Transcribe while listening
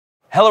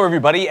Hello,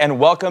 everybody, and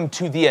welcome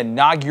to the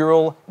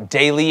inaugural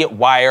Daily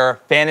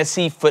Wire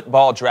Fantasy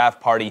Football Draft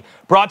Party,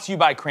 brought to you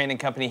by Crane &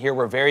 Company here.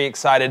 We're very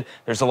excited.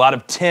 There's a lot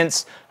of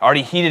tense,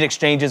 already heated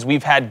exchanges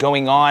we've had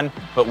going on,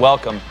 but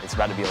welcome. It's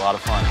about to be a lot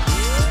of fun.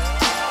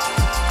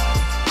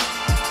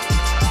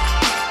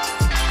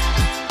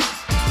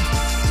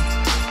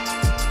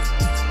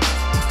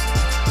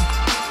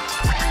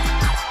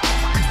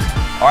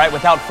 All right,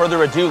 without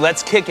further ado,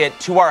 let's kick it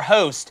to our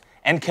host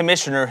and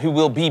commissioner who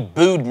will be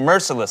booed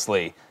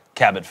mercilessly,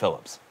 Cabot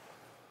Phillips.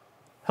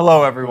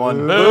 Hello,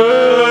 everyone.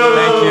 Boo!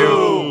 Thank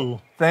you.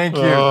 Thank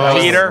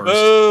you. Peter.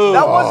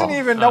 That wasn't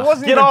even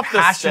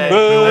passionate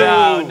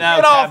booing.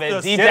 No,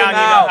 Cabot. Deep down, you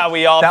know how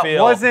we all feel.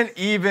 That wasn't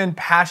even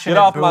passionate Get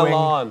off booing. my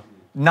lawn.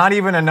 Not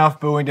even enough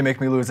booing to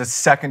make me lose a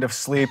second of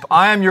sleep.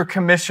 I am your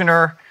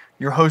commissioner,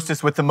 your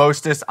hostess with the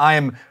mostest. I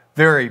am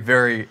very,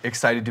 very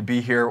excited to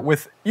be here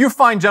with you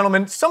fine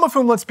gentlemen, some of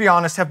whom, let's be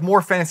honest, have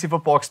more fantasy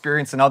football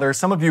experience than others.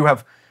 Some of you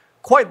have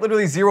quite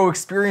literally zero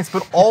experience,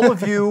 but all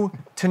of you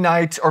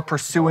tonight are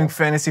pursuing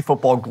fantasy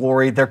football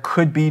glory. There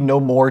could be no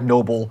more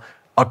noble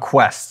a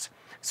quest.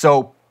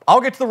 So I'll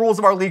get to the rules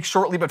of our league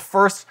shortly, but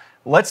first,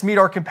 let's meet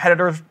our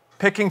competitors.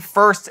 Picking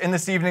first in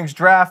this evening's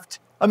draft,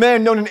 a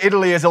man known in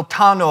Italy as Il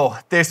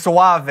Tano de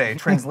Suave,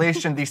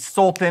 translation, the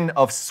Sultan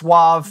of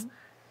Suave.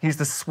 He's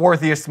the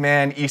swarthiest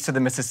man east of the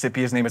Mississippi.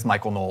 His name is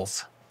Michael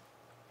Knowles.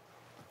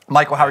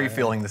 Michael, how are you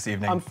feeling this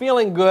evening? I'm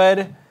feeling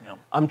good.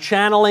 I'm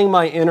channeling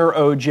my inner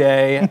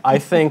OJ. I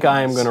think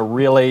I am going to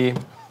really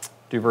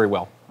do very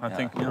well. I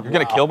think you're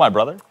going to kill my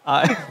brother?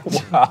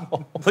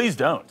 Wow. Please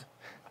don't.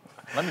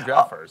 Let me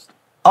draft first.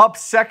 Up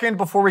second,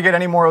 before we get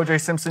any more O.J.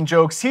 Simpson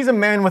jokes, he's a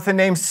man with a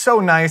name so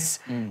nice,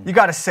 you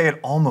got to say it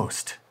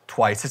almost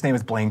twice. His name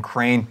is Blaine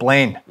Crane.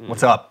 Blaine,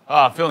 what's up?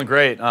 Feeling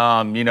great.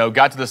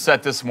 Got to the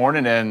set this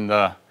morning, and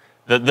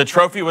the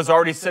trophy was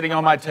already sitting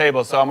on my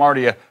table, so I'm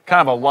already kind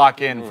of a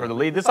lock-in for the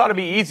lead. This ought to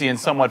be easy and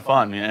somewhat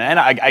fun, and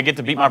I get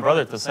to beat my brother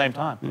at the same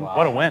time. Wow.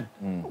 What a win.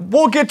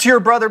 We'll get to your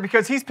brother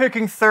because he's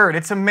picking third.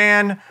 It's a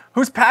man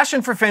whose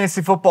passion for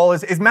fantasy football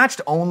is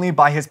matched only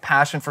by his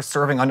passion for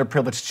serving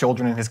underprivileged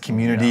children in his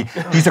community.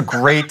 Yeah. He's a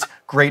great,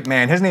 great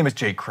man. His name is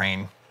Jake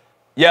Crane.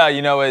 Yeah,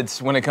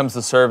 it's when it comes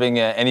to serving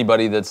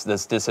anybody that's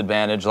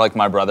disadvantaged, like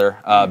my brother.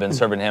 I've been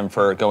serving him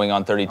for going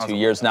on 32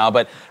 years now,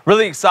 but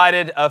really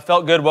excited.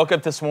 Felt good. Woke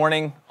up this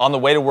morning on the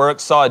way to work,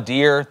 saw a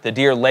deer. The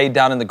deer laid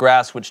down in the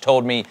grass, which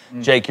told me,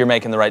 Jake, you're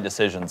making the right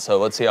decision. So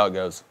let's see how it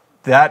goes.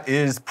 That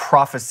is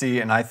prophecy,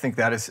 and I think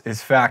that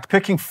is fact.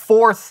 Picking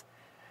fourth,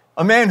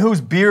 a man whose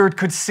beard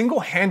could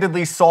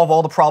single-handedly solve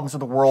all the problems of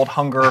the world,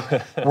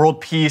 hunger, world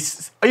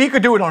peace. He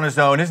could do it on his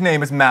own. His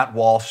name is Matt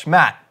Walsh.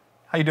 Matt,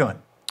 how you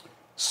doing?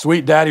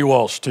 Sweet Daddy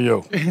Walsh to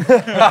you.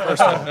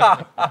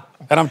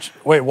 And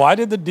wait, why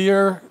did the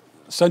deer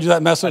send you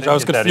that message? I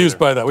was confused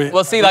by that.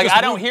 Well, see,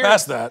 I don't hear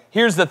that.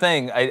 Here's the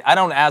thing. I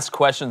don't ask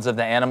questions of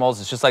the animals.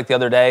 It's just like the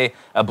other day,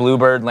 a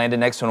bluebird landed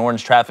next to an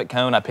orange traffic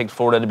cone. I picked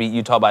Florida to beat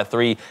Utah by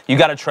 3. You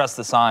got to trust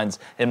the signs.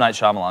 M. Night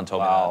Shyamalan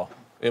told me that.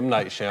 M.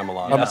 Night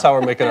Shyamalan. That's how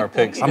we're making our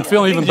picks. I'm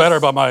feeling even better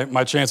about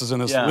my chances in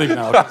this league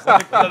now. Then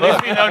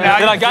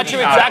I got you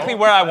exactly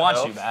where I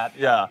want you, Matt.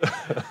 Yeah.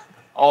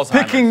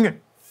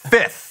 Picking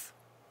fifth,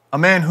 a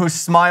man whose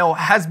smile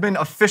has been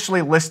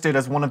officially listed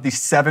as one of the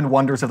 7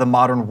 wonders of the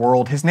modern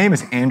world. His name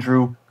is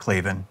Andrew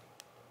Clavin.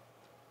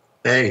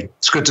 Hey,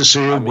 it's good to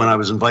see you. When I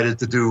was invited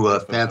to do a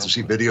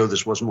fantasy video,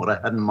 this wasn't what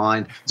I had in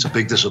mind. It's a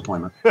big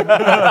disappointment. The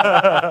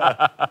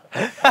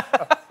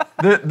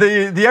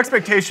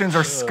expectations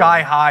are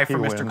sky high for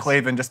Mr.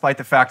 Clavin, despite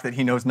the fact that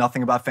he knows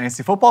nothing about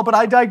fantasy football, but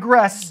I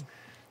digress.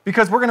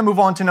 Because we're going to move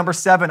on to number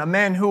 7, a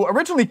man who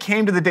originally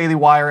came to the Daily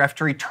Wire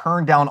after he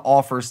turned down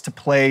offers to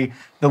play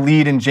the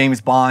lead in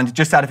James Bond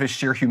just out of his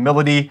sheer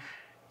humility.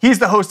 He's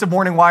the host of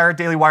Morning Wire,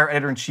 Daily Wire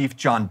editor-in-chief,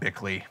 John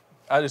Bickley.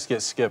 I just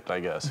get skipped, I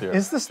guess. Here.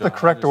 Is this the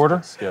correct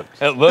order?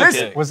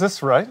 Was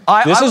this right?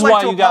 This is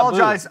why you got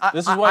booed.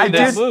 This is why you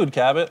got booed,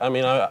 Cabot. I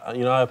mean,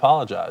 I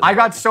apologize. I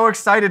got so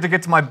excited to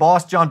get to my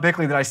boss, John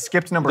Bickley, that I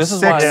skipped number 6.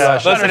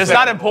 Listen, it's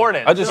not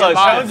important. I just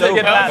Bones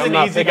an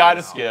easy guy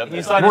to skip.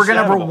 We're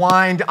going to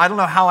rewind. I don't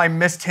know how I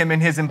missed him in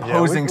his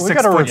imposing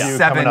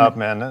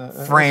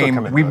 6'7"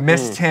 frame. We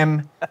missed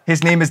him.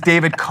 His name is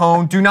David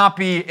Cohn. Do not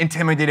be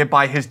intimidated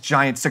by his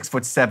giant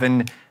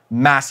 6'7",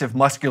 massive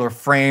muscular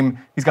frame.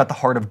 He's got the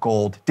heart of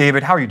gold.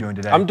 David, how are you doing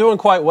today? I'm doing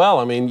quite well.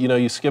 I mean,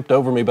 you skipped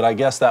over me, but I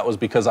guess that was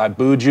because I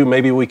booed you.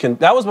 Maybe we can,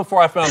 that was before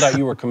I found out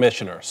you were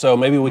commissioner. So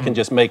maybe we can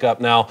just make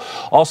up now.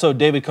 Also,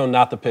 David Cohn,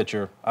 not the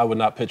pitcher. I would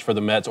not pitch for the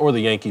Mets or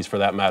the Yankees for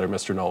that matter,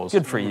 Mr. Knowles.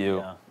 Good for you.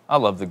 Yeah. I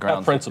love the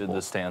grounds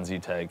the stands you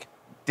take.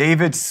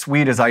 David,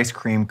 sweet as ice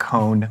cream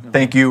cone.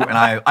 Thank you, and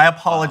I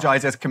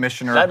apologize as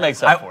commissioner. That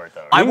makes up for it,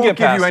 though. I won't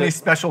give you any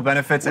special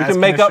benefits as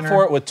commissioner. We can make up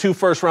for it with 2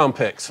 first-round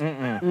picks.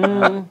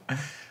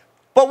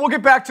 But we'll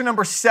get back to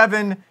number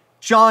 7,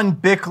 John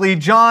Bickley.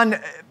 John,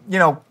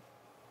 how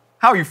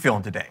are you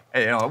feeling today?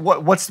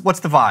 What's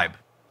the vibe?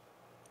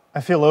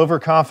 I feel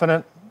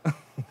overconfident,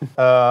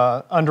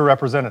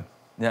 underrepresented.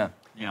 Yeah.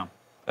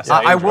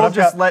 I will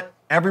just let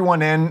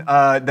everyone in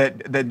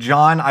that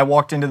John, I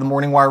walked into the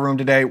Morning Wire room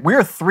today.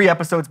 We're 3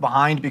 episodes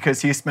behind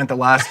because he spent the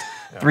last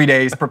 3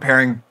 days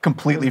preparing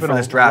completely for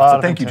this draft.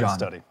 So thank you, John.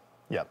 Study.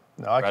 Yep.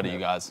 No, Proud of you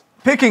guys.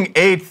 Picking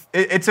 8th,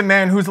 it's a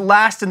man who's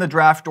last in the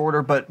draft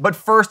order, but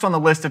first on the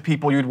list of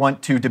people you'd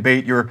want to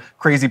debate your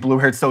crazy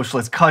blue-haired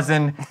socialist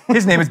cousin.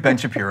 His name is Ben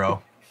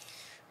Shapiro.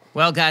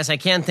 Well, guys, I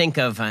can't think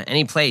of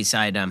any place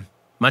I'd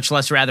much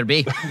less rather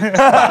be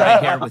right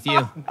here with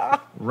you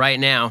right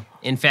now.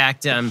 In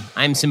fact,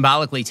 I'm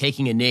symbolically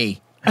taking a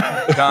knee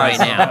right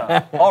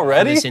now.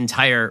 Already?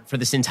 For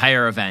this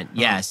entire event.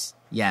 Yes.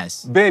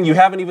 Yes. Ben, you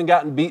haven't even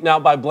gotten beaten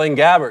out by Blaine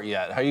Gabbert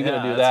yet. How are you going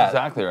to do that? That's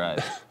exactly right.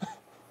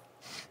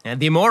 And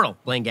the immortal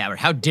Blaine Gabbert.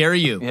 How dare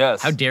you?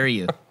 Yes. How dare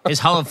you? His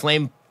Hall of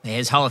Fame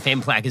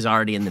plaque is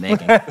already in the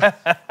making.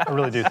 I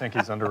really do think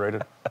he's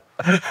underrated.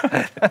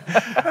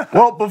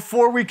 Well,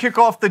 before we kick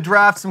off the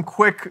draft, some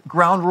quick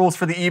ground rules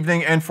for the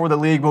evening and for the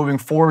league moving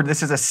forward.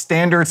 This is a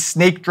standard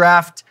snake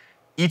draft.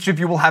 Each of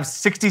you will have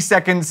 60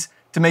 seconds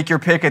to make your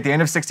pick. At the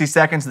end of 60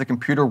 seconds, the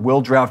computer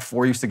will draft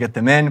for you, so get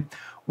them in.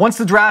 Once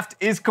the draft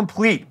is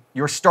complete,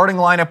 your starting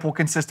lineup will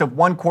consist of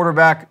 1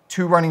 quarterback,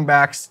 2 running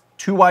backs,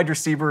 2 wide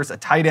receivers, a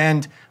tight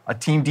end, a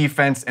team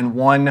defense, and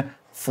 1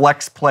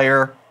 flex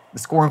player. The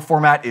scoring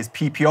format is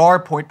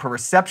PPR, point per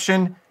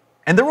reception.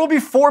 And there will be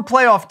 4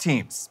 playoff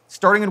teams.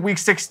 Starting in week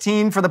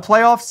 16 for the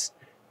playoffs,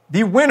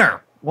 the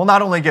winner will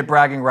not only get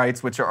bragging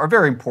rights, which are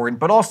very important,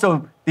 but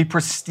also the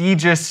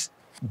prestigious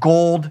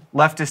gold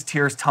leftist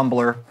tears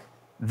tumbler.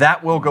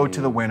 That will go to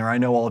the winner. I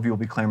know all of you will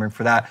be clamoring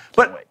for that.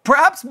 But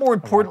perhaps more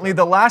importantly,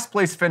 the last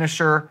place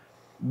finisher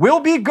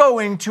will be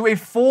going to a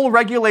full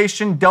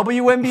regulation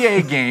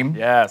WNBA game.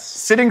 Yes.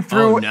 Sitting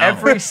through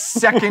every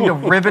second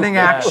of riveting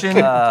action.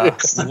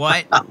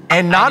 What?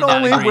 And not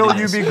only will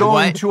you be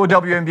going to a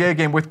WNBA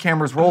game with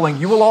cameras rolling,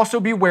 you will also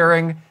be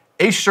wearing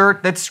a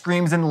shirt that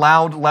screams in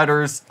loud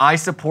letters, "I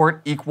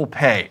support equal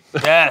pay."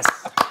 Yes.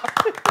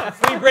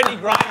 Free Brittany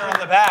Griner on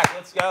the back.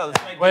 Let's go.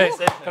 Let's make Wait,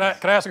 the decision.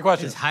 can I ask a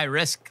question? It's high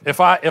risk. If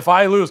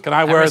I lose, can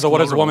I wear risk the "What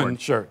is a low woman"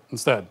 reward. shirt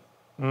instead?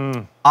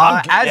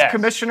 As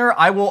commissioner,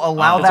 I will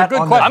allow that good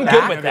on question. the I'm good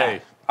back. with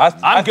that. I'm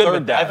I'm good third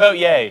with that. I that. vote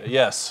yay.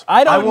 Yes.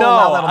 I I don't will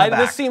allow know. that on the back.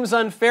 This seems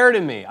unfair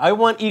to me. I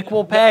want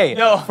equal pay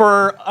No.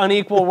 for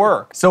unequal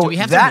work. So Do we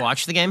have that, to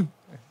watch the game?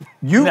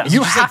 You Is it you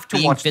just have like to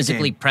being watch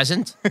physically the game.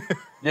 present?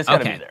 Just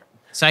gotta Okay. be there.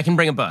 So I can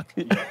bring a book.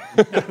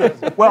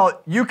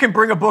 Well, you can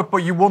bring a book, but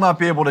you will not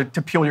be able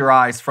to peel your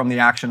eyes from the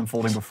action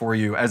unfolding before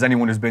you, as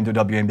anyone who's been to a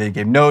WNBA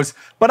game knows.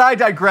 But I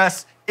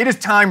digress. It is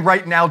time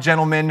right now,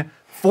 gentlemen,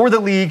 for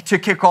the league to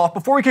kick off.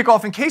 Before we kick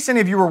off, in case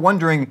any of you were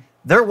wondering,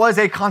 there was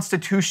a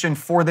constitution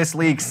for this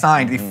league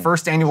signed, the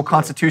first annual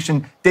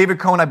constitution. David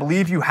Cohn, I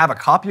believe you have a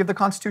copy of the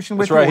constitution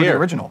with It's you, right or here. the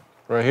original?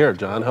 Right here,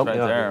 John. Help Right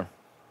me out. there.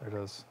 There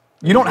it is.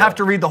 You don't have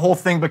to read the whole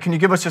thing, but can you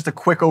give us just a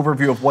quick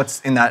overview of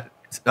what's in that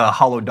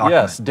hollow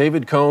document? Yes,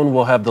 David Cohn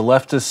will have the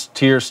leftist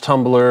tears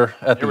tumbler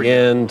at the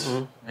end.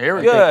 Here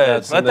we Good. go.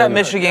 Let And that then-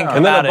 Michigan come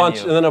and then out a bunch,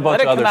 in and you. then a bunch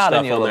Let of it other come out in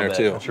stuff you a on little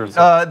there bit.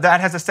 too.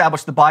 That has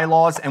established the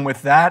bylaws, and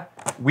with that,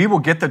 we will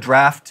get the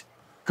draft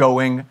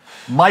going.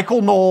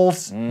 Michael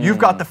Knowles, you've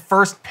got the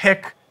first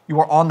pick. You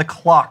are on the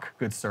clock,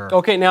 good sir.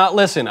 Okay, now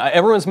listen,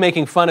 everyone's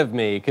making fun of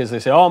me because they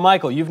say, "Oh,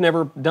 Michael, you've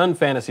never done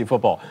fantasy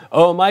football.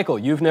 Oh, Michael,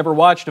 you've never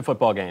watched a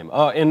football game."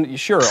 And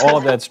sure, all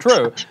of that's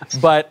true,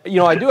 but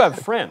I do have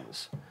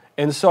friends,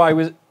 and so I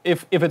was,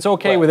 if it's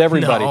okay with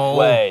everybody. No.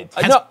 Wait.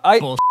 That's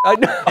bullshit. I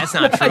That's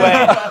not true.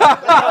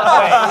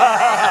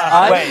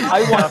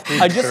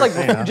 I just like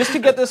just to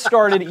get this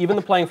started, even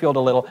the playing field a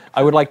little.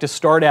 I would like to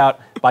start out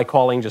by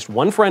calling just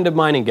one friend of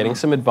mine and getting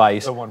some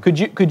advice. Could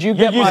you get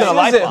using a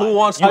my lifeline. Who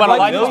wants to I'd be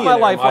like to use my millionaire,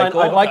 lifeline.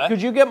 Michael? I'd like.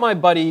 Could you get my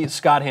buddy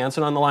Scott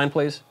Hansen on the line,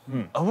 please?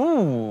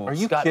 Ooh. Are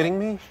you kidding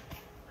me?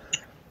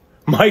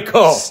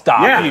 Michael.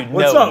 Stop. Yeah, You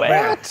what's no up, way.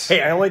 man?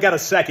 Hey, I only got a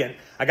second.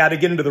 I got to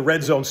get into the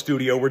Red Zone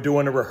studio. We're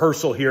doing a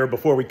rehearsal here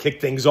before we kick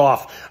things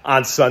off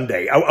on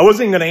Sunday. I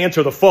wasn't going to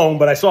answer the phone,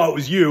 but I saw it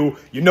was you.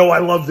 You know I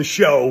love the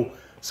show.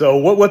 So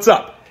what's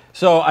up?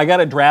 So I got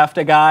to draft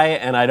a guy,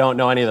 and I don't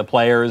know any of the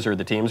players or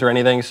the teams or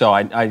anything. So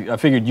I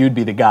figured you'd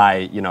be the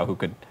guy, who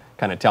could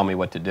kind of tell me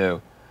what to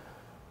do.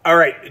 All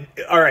right.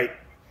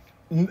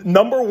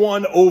 Number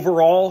 1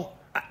 overall,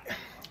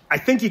 I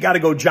think you got to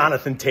go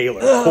Jonathan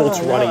Taylor, Colts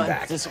running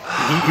back. He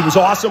was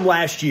awesome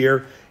last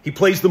year. He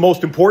plays the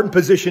most important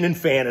position in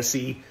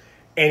fantasy,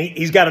 and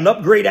he's got an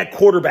upgrade at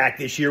quarterback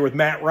this year with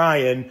Matt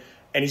Ryan,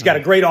 and he's got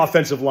a great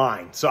offensive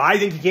line. So I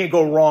think you can't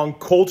go wrong.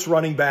 Colts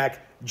running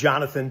back,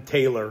 Jonathan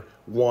Taylor,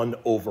 1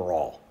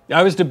 overall.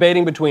 I was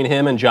debating between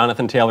him and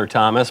Jonathan Taylor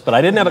Thomas, but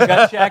I didn't have a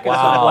gut check, and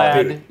so I'm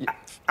glad. Dude,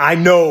 I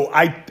know.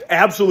 I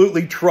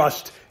absolutely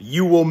trust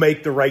you will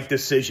make the right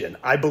decision.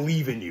 I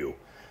believe in you.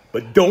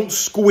 But don't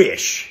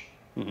squish.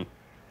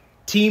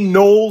 Team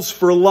Knowles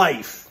for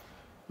life.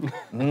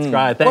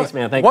 Right, thanks,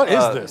 man. Thank What you.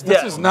 is this?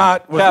 This yeah. is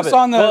not. Was Cabot. this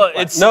on the? Well,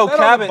 it's- No, is that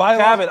on the Cabot,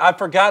 bylaws? I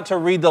forgot to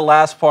read the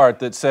last part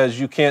that says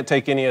you can't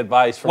take any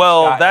advice from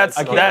Well, Scott.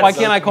 that's- Why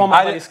can't I call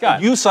my buddy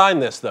Scott? You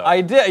signed this, though. I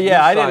did, yeah,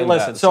 You I didn't signed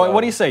listen. that, So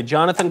what do you say,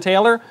 Jonathan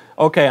Taylor?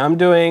 Okay, I'm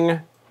doing.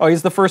 Oh,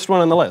 he's the first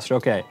one on the list.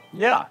 Okay.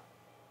 Yeah.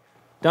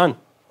 Done.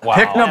 Wow.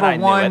 Pick number I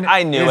knew one. it.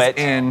 I knew is it.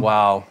 in.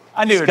 Wow.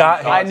 I knew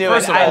Scott it. I knew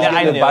First it. of all,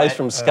 I knew advice it.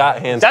 from Scott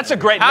Hansen. That's a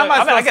great. How am I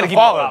gotta supposed keep to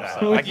follow up.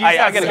 that? Like,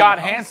 I got Scott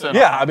Hansen.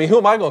 Yeah, I mean, who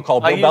am I going to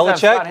call? Bill Like, you said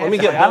Scott Belichick? Let me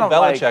Hansen. get I Bill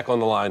don't like- Belichick on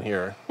the line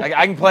here. I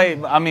can play.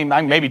 I mean,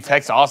 I can maybe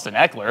text Austin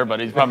Eckler, but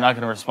he's probably not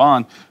going to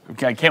respond.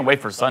 I can't wait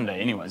for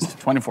Sunday, anyways.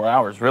 24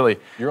 hours, really.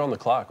 You're on the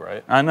clock,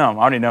 right? I know. I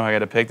already know I got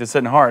to pick. It's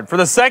sitting hard. For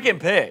the second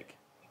pick,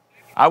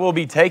 I will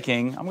be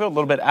taking. I'm going a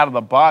little bit out of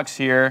the box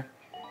here.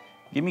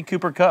 Give me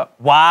Cooper Kupp.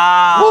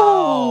 Wow.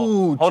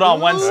 Ooh, Hold on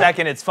 1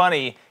 second. It's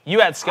funny. You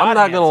had Scott. I'm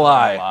not gonna Hansen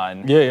lie.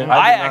 on the line. Yeah, yeah. I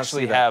I did not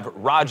actually see that. have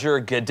Roger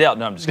Goodell.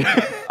 No, I'm just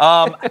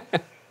kidding.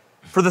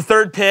 For the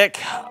third pick,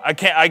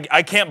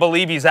 I can't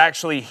believe he's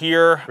actually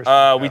here.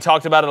 We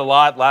talked about it a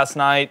lot last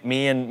night.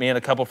 Me and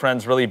a couple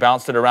friends really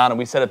bounced it around, and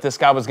we said if this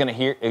guy was going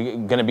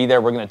to be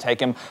there, we're going to take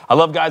him. I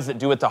love guys that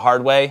do it the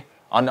hard way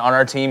on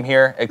our team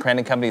here at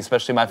Crandon Company,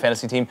 especially my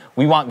fantasy team.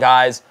 We want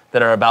guys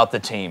that are about the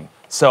team.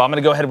 So I'm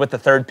going to go ahead with the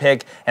third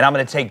pick, and I'm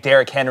going to take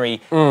Derrick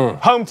Henry,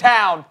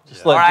 hometown.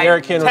 Just let All right,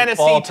 Derrick Henry fall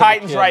Tennessee to the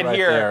Titans kid right right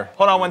here. there.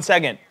 Hold on 1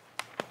 second.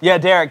 Yeah,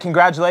 Derek,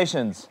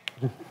 congratulations.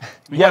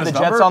 You got have the his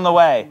Jets number? on the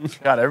way.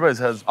 God, everybody's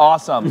has.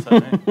 Awesome.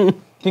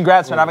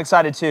 Congrats, man. I'm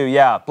excited too.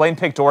 Yeah, Blaine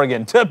picked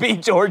Oregon to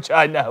beat Georgia.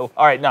 I know.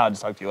 All right, no, I'll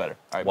just talk to you later.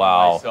 All right. I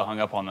Wow. still hung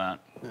up on that.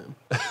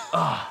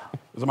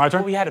 Is it my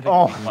turn? We had a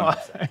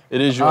big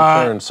It is your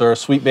turn, sir.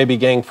 Sweet baby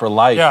gang for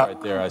life Yeah.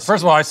 right there. I see.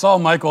 First of all, I saw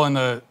Michael in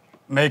the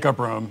makeup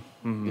room,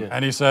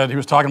 and he said he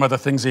was talking about the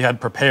things he had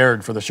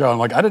prepared for the show. I'm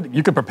like,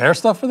 you could prepare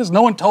stuff for this?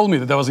 No one told me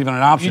that was even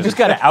an option. You just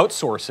got to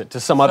outsource it to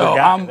some other So,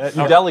 guy.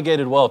 You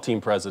delegated well, team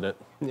president.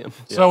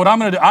 So what I'm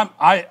going to do,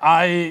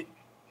 I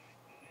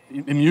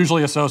am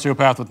usually a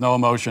sociopath with no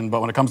emotion, but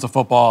when it comes to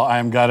football, I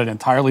am guided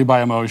entirely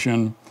by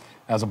emotion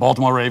as a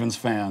Baltimore Ravens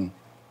fan.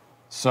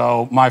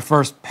 So my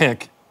first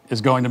pick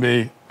is going to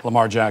be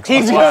Lamar Jackson.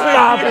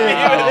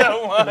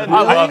 I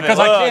love it. Because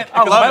I can't.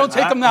 Because if I don't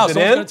take him now, Is it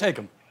someone's in? going to take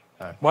him.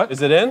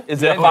 Is it in?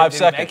 Is it in? 5 Did he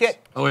seconds? make it?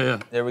 Oh yeah.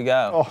 There we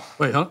go.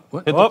 Wait, huh?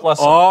 What? Hit the plus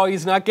sign. Oh,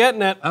 he's not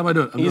getting it. How am I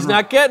doing? I'm He's doing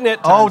not getting it.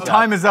 Oh,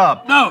 time is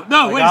up. No,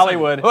 wait.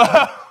 Hollywood.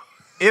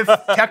 If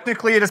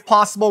technically it is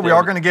possible, we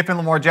are going to give him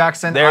Lamar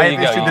Jackson. There I you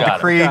have go, issued you the got it.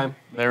 decree. Okay.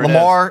 There it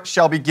Lamar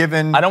shall be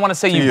given. I don't want to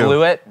say you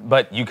blew it,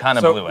 but you kind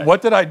of blew So it.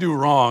 what did I do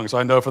wrong? So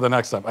I know for the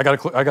next time. I got to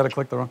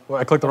click the wrong.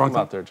 I clicked the wrong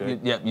Come out thing. there,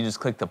 Jay. Yeah, you just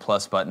click the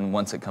plus button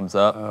once it comes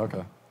up.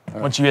 Okay.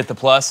 Once you hit the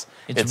plus,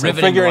 It's riveting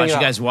to figuring watch you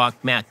out. guys walk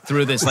Matt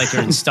through this like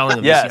you're installing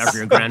a VCR yes. for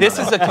your grandmother. This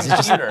is a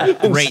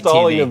computer. great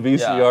Installing TV. a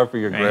VCR for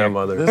your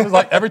grandmother. This is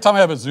like every time I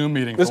have a Zoom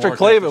meeting. for Mr. work,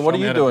 they have to Clavin, what show are me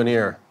you how to- doing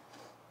here?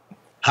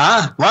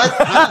 Huh? What?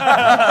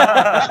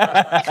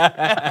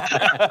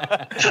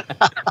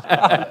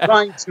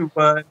 trying to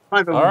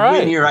right.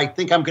 win here. I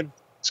think I'm going to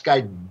this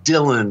guy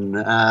Dylan,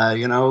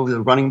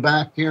 the running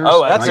back here.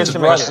 Oh, that's Trying his to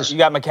brother. press this- You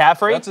got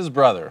McCaffrey? That's his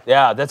brother.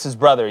 Yeah, that's his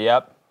brother.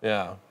 Yep.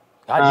 Yeah.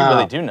 God, you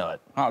really do know it.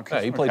 Oh,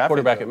 Yeah, he played McCaffrey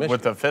quarterback at Michigan.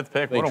 with the fifth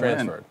pick. They What a win.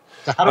 transferred.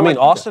 How do I mean, do that?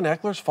 Austin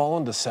Eckler's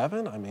fallen to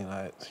 7. I mean,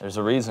 There's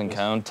a reason,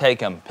 Cone. Take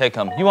him, pick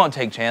him. You won't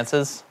take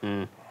chances.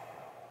 Wow,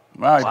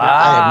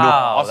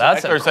 Wow,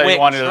 that's a Eckler said he quick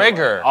wanted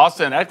trigger.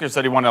 Austin Eckler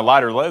said he wanted a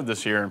lighter load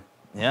this year.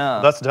 Yeah.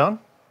 That's done?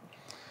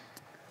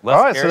 Less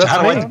All right, so carries. that's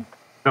How do I me. do?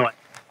 No,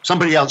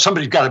 somebody's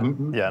got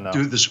to Yeah, no.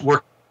 do this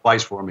work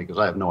advice for me because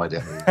I have no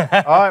idea.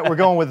 All right, we're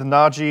going with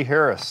Najee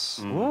Harris.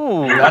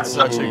 Ooh, That's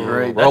such a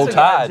great. Roll that's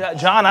a- Tide.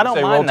 John, I don't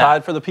Say mind Roll that.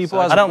 Tide for the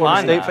people as I a don't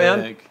Florida mind State that.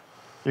 fan.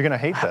 You're going to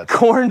hate that.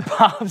 Corn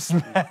pops,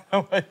 man.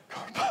 Corn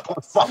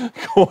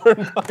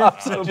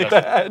Pop's a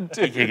bad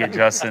You dude. could get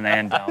Justin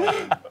and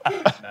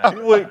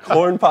Dalvin. Wait,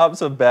 Corn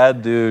Pop's a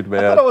bad dude,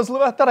 man.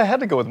 I thought I had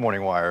to go with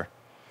Morning Wire.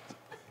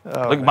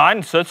 Look,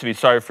 mine's supposed to be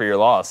sorry for your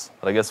loss,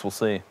 but I guess we'll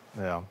see.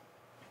 Yeah.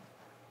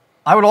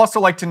 I would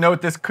also like to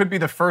note this could be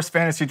the first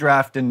fantasy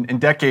draft in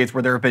decades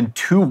where there have been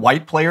 2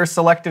 white players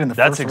selected in the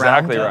That's first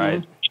exactly round.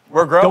 right.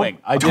 We're growing.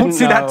 I don't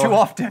see that too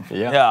often.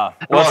 Yeah.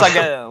 Well, it's like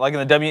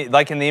in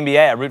the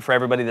NBA. I root for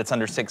everybody that's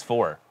under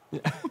 6'4".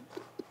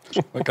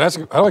 Wait, can I ask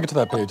you, how do I get to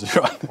that page?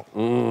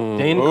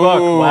 Dane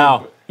Cook.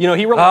 Wow. You know,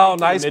 he relied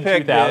nice in the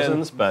pick,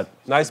 mid-2000s, but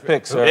Nice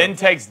pick, sir. Ben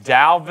takes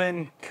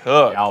Dalvin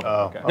Cook.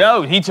 okay.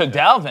 No, he took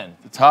Dalvin.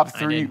 The top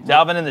 3.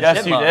 Dalvin and the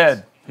Yes, you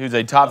Chipmunks. did. He was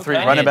a top 3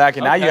 Okay. running back,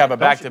 and now you Okay. have a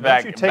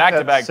back-to-back, Don't you take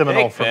back-to-back that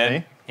Seminole pick, from Ben.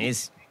 me.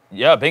 He's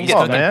Yeah, Ben gets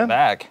Oh, the man.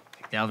 back.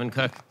 Dalvin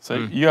Cook. So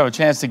you have a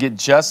chance to get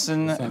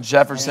Justin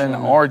Jefferson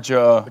or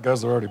The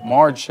guys are already.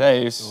 Jamar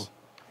Chase.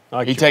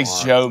 He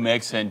takes Joe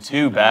Mixon,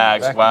 2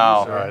 bags. Wow.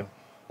 All right.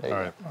 All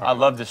right. I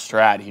love the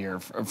strat here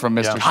from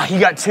Mr. Ah, he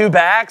got 2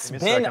 backs. me a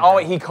Ben,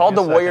 second. he called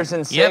the Give me a Warriors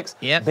in 6.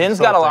 Yep. Ben's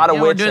got a lot of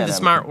Yeah, we're wits doing in it the him.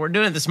 smart. We're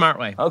doing it the smart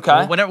way.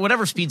 Okay. Well,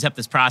 whatever speeds up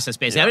this process,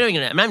 basically. I'm not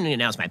even going to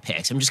announce my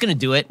picks. I'm just going to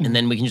do it, and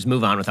then we can just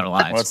move on with our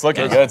lives. Well, it's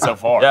looking good so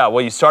far. Yeah,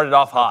 well, you started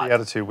off hot. The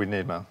attitude we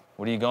need, man.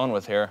 What are you going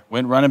with here?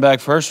 Went running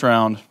back first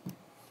round.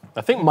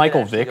 I think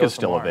Michael actually Vick go is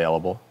still tomorrow.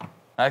 available.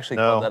 I actually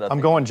called that No, up.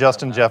 I'm going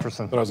Justin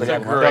Jefferson. But I was like,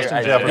 Justin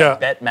I Jefferson.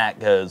 bet Matt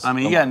goes. I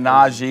mean, you got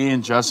Najee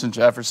and Justin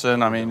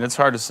Jefferson. I mean, it's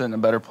hard to sit in a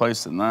better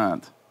place than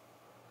that.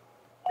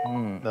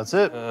 That's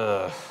it.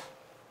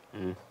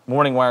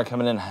 Morning Wire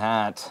coming in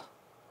hot.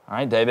 All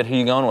right, David, who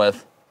you going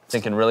with?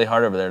 Thinking really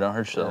hard over there. Don't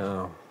hurt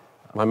yourself.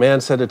 My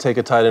man said to take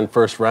a tight end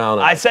first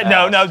round. I said,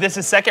 no, this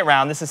is second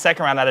round. This is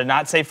second round. I did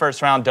not say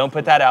first round. Don't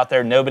put that out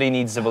there. Nobody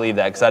needs to believe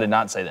that because I did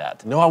not say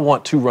that. No, I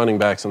want 2 running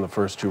backs in the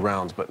first 2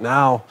 rounds, but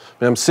now,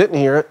 man, I'm sitting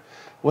here at,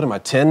 what am I,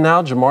 10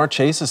 now? Jamar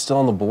Chase is still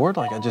on the board?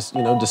 Like, I just,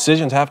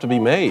 decisions have to be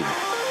made.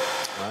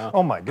 Wow.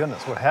 Oh my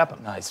goodness, what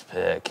happened? Nice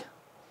pick.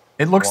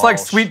 It looks like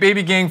Sweet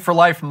Baby Gang for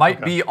Life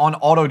might be on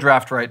auto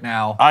draft right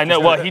now. I know.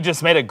 Well, he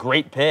just made a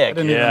great pick. I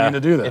didn't even mean to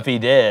do that. If he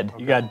did.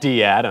 You got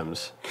D.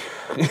 Adams.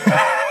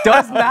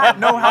 Does Matt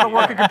know how to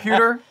work a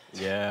computer?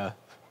 Yeah.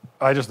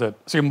 I just did.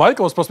 See,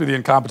 Michael was supposed to be the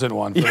incompetent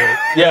one. For the,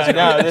 Yeah,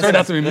 no,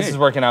 this is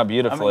working out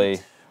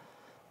beautifully.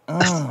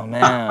 Oh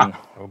man.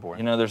 Oh boy.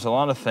 There's a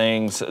lot of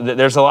things.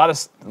 There's a lot of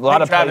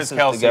Travis places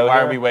Kelce. to go Why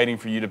here. are we waiting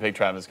for you to pick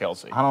Travis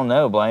Kelce? I don't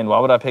know, Blaine. Why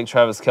would I pick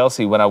Travis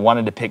Kelce when I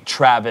wanted to pick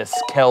Travis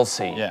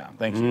Kelce? Yeah,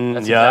 thank you.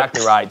 That's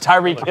exactly right.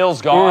 Tyreek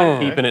Hill's gone.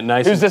 Keeping it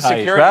nice Who's and the tight.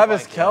 security?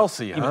 Travis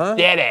Kelce, huh?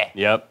 Did it.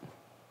 Yep.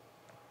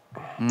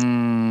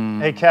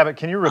 Hey, Cabot,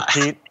 can you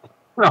repeat?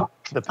 Well,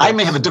 I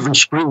may have a different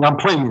screen. I'm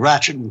playing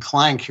Ratchet and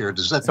Clank here.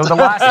 Does that? So the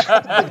last,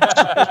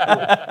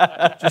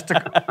 just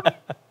a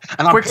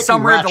and I'm quick picking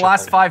summary of the Ratchet.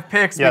 last 5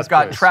 picks. Yes, We've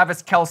got please.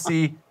 Travis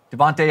Kelce,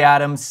 Devontae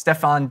Adams,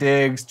 Stephon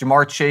Diggs,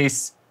 Jamar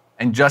Chase,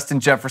 and Justin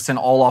Jefferson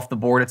all off the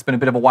board. It's been a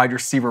bit of a wide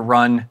receiver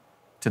run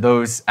to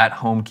those at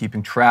home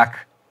keeping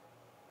track.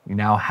 We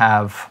now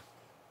have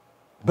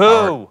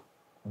Boo,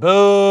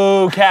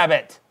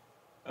 Cabot.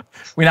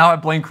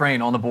 Blaine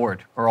Crane on the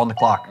board or on the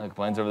clock. Like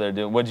Blaine's over there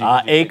doing. What'd you?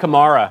 A.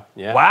 Kamara.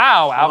 Yeah.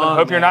 Wow, Alvin.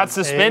 Hope you're not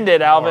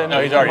suspended, Alvin.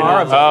 No, he's already Oh,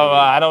 done.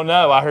 I don't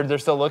know. I heard they're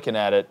still looking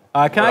at it.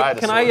 Can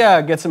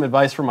I get some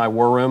advice from my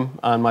war room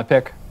on my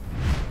pick?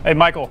 Hey,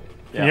 Michael,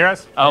 can you hear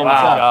us? Oh my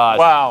gosh.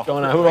 Wow.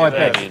 Going on, who do I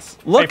pick?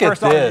 Look Hey, at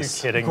first off,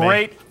 this. Kidding me?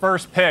 Great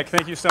first pick.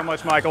 Thank you so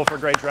much, Michael, for a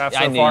great draft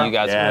I so knew far. you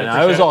guys Yeah, would.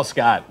 no, it was all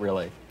Scott,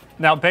 really.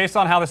 Now, based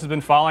on how this has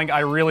been falling, I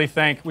really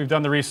think we've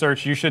done the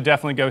research. You should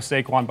definitely go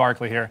Saquon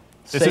Barkley here.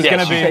 This is going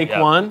to be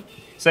Saquon.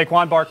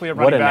 Saquon Barkley at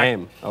What running a back.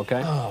 name.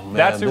 Okay.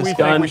 That's who we think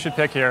done. we should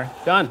pick here.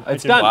 Done.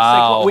 It's you. done.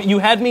 Wow. Saquon. You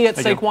had me at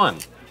Thank you.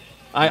 Saquon.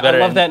 I better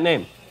love end. that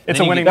name. It's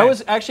a winning That name.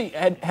 was actually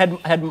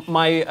had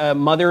my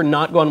mother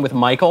not gone with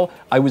Michael,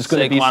 I was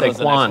going to be was the next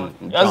Saquon. one. I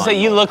was going to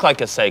say, you look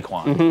like a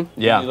Saquon.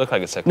 Yeah. You look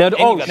like a Saquon. Now, And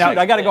oh you shoot, got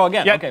I got to go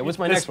again. Yeah, Okay, what's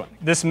my this, next one?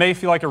 This may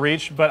feel like a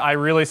reach, but I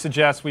really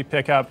suggest we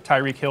pick up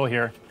Tyreek Hill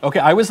here. Okay,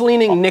 I was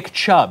leaning Nick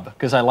Chubb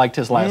because I liked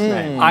his last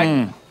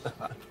name.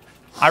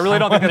 I really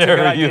don't think that's a good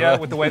idea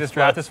with the way this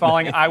draft is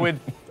falling. I would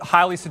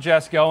highly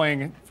suggest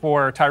going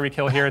for Tyreek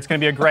Hill here. It's going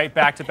to be a great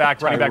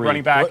back-to-back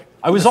running back.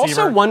 I was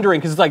receiver. also wondering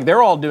because it's like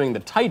they're all doing the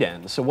tight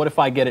end. So what if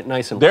I get it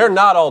nice and They're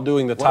not all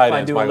doing the if tight I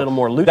ends. do a Michael. little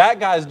more loose? That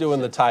guy's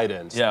doing the tight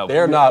ends. Yeah,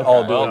 They're not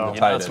all doing well, the you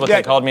tight know, ends. that's what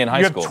they called me in high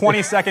You school. have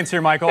 20 seconds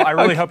here, Michael. I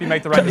really hope you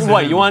make the right decision.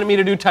 What, you wanted me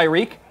to do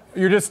Tyreek?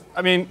 You're just,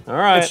 I mean, All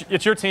right.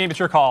 it's your team, it's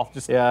your call.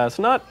 Just Yeah, it's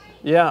not.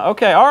 Yeah,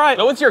 okay, all right.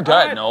 Go with your All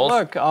gut, right, Knowles.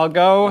 Look, I'll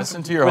go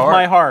Listen to your with heart.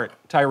 my heart,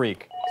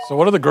 Tyreek. So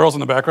what are the girls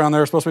in the background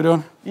there supposed to be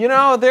doing? You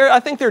know, I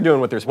think they're doing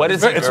what they're supposed What to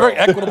is do. it? It's very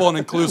equitable and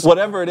inclusive.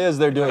 Whatever it is,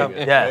 they're doing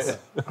it. Yes.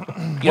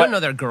 You don't know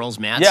they're girls,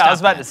 Matt. Yeah, Stop I was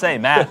about that. to say,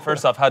 Matt,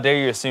 first off, how dare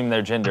you assume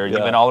their gender? You've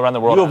been all around the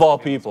world. You of all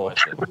people.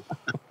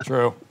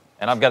 True.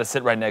 And I've got to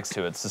sit right next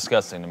to it. It's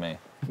disgusting to me.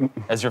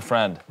 As your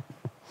friend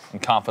and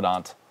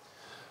confidant.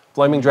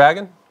 Flaming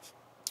Dragon?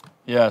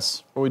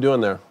 Yes. What are we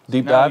doing there?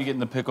 Deep Now you dive? get in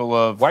the pickle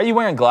of Why are you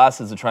wearing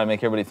glasses to try and make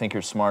everybody think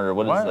you're smarter?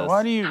 What is this?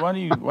 why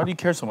do you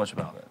care so much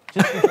about it?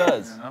 Just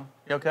because.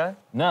 You okay?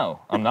 No,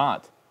 I'm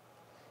not.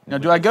 Now,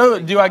 do I go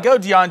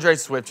DeAndre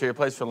Swift here?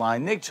 Plays for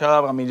line. Nick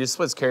Chubb. I mean, just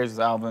splits carries with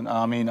Alvin.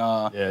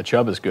 Yeah,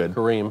 Chubb is good.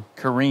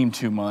 Kareem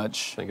too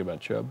much. Think about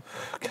Chubb.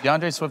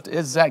 DeAndre Swift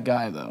is that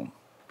guy though.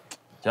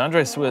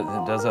 DeAndre Swift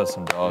does have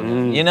some dog.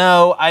 You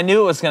know, I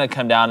knew it was going to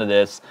come down to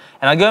this,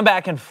 and I'm going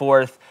back and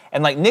forth.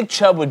 And like Nick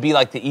Chubb would be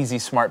like the easy,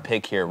 smart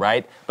pick here,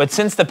 right? But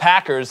since the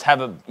Packers have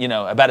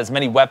about as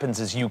many weapons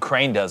as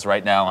Ukraine does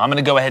right now, I'm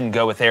going to go ahead and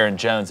go with Aaron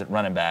Jones at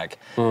running back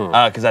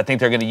because I think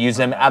they're going to use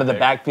him out of the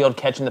backfield,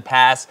 catching the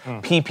pass.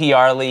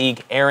 PPR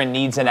league. Aaron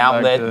needs an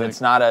outlet.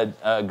 It's not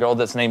a girl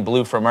that's named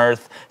Blue from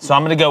Earth. So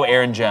I'm going to go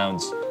Aaron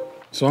Jones.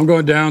 So I'm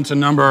going down to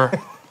number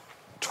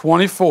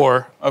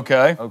 24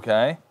 Okay.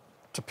 Okay.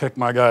 to pick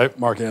my guy,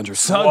 Mark Andrews.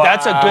 So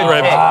that's a good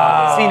pick.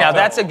 See, now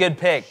that's a good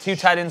pick. 2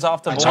 tight ends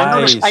off the board.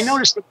 I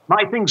noticed that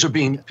my things are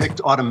being picked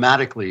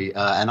automatically,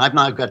 and I've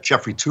now got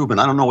Jeffrey Tubin.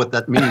 I don't know what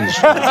that means.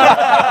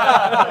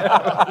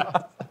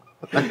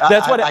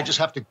 I just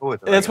have to go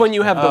with it. That's when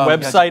you have the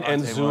website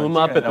and Devontae Zoom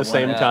Woods. up at the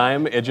same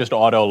time. It just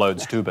auto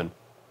loads Tubin.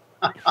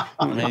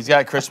 I mean, he's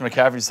got Christian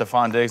McCaffrey,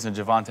 Stephon Diggs, and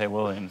Javonte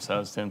Williams, so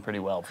it's doing pretty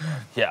well.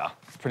 Yeah,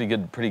 pretty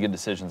good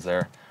decisions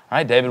there. All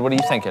right, David, what are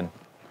you thinking?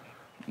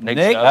 Nick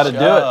Got to do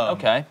it.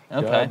 Okay.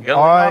 All right,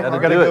 Gotta we're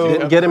gonna do it. go.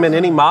 Didn't get him in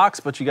any mocks,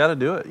 but you got to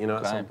do it,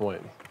 at some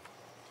point.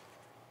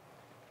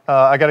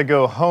 I got to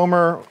go.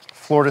 Homer,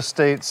 Florida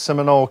State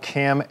Seminole,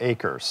 Cam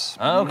Akers.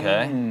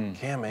 Okay.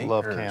 Cam Akers.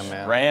 Love Cam,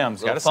 man.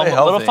 Rams. Got to Little stay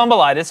healthy. little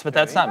fumbleitis, but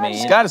that's not me.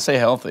 He's got to stay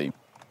healthy.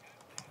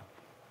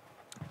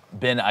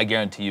 Ben, I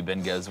guarantee you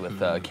Ben goes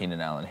with Keenan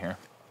Allen here.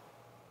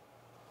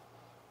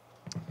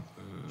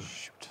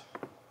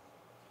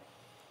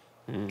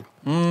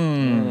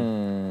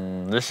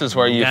 This is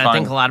where you Gotta find.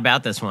 think a lot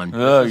about this one.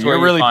 Ugh, is you're where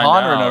you really find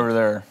pondering out. over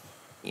there.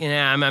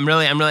 Yeah, I'm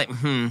really.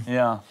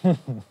 Yeah.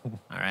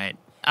 All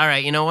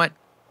right. You know what?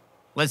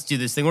 Let's do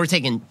this thing. We're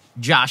taking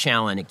Josh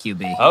Allen at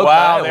QB. Okay,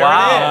 Wow, there it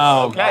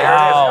wow. is. Okay, There it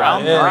is.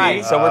 Round All right,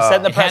 three. so we're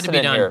setting the It had to be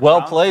precedent done. here.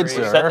 Well played, We're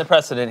setting the sir.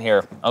 precedent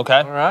here. Okay,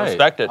 all right.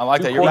 respect it. I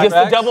like that. He You're gets the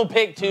quarterbacks. double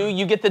pick too.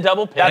 You get the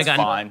double pick. That's got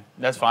it. fine.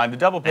 That's fine. The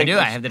double pick. I do.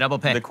 I is have the double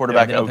pick. The quarterback.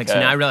 I have the double pick. So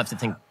okay. now I really have to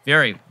think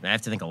I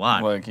have to think a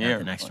lot Look, about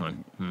the next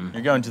one.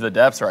 You're going to the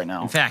depths right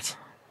now. In fact,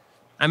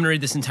 I'm going to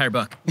read this entire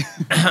book,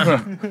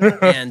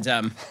 and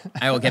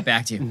I will get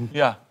back to you.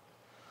 Yeah.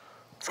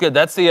 It's good.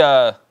 That's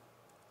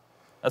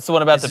the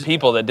one about the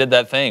people that did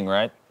that thing,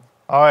 right?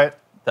 All right.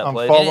 That I'm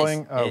played.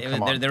 following. It Oh, is.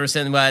 come on. There was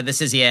some.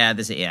 This is yeah.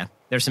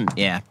 There's some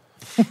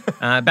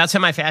about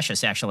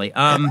semi-fascist actually.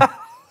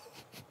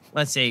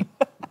 Let's see.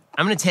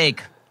 I'm going to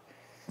take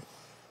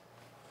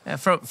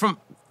from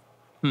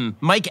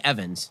Mike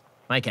Evans.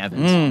 Mike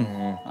Evans.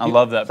 I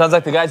love that. Sounds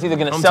like the guy's either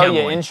going to sell Hometown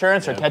you boy.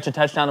 insurance or catch a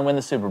touchdown and win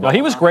the Super Bowl. No,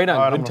 he was great on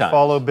All right, I'm Good going to Times.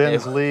 follow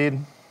Ben's lead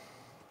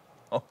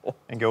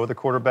and go with the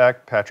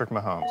quarterback, Patrick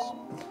Mahomes.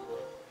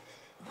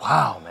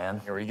 Wow,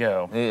 man. Here we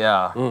go.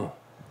 Yeah.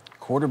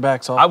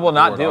 Quarterbacks off I will the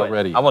not board do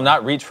already. it. I will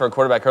not reach for a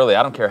quarterback early.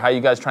 I don't care how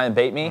you guys try and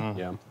bait me.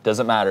 Yeah.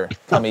 Doesn't matter.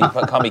 Call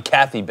me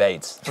Kathy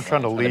Bates. We're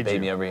trying to lead bait you.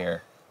 me over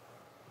here.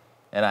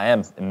 And I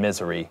am in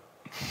misery.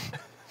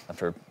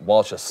 After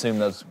Walsh assumed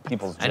those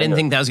people's I didn't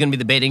think that was going to be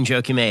the baiting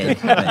joke you made.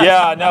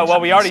 Yeah, no. Well,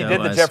 we already So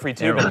did the was. Jeffrey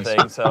There Tubin was.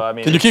 thing, so I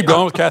mean. Can you keep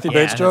going with Kathy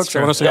Bates that's jokes? I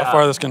true. want to see Yeah. how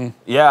far this can.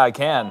 Yeah, I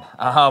can.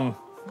 I know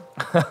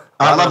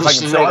love if I this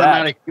can the say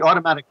that.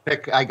 automatic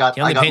pick. I got.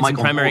 He only I got paints in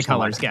Michael primary Knowles on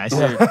my colors, guys.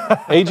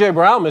 AJ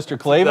Brown, Mr.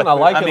 Clavin. I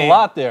like I it mean- a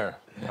lot there.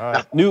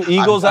 New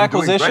Eagles I'm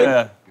doing acquisition. great.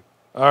 Yeah.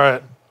 All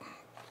right.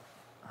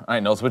 All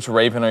right, Knowles, which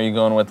Raven are you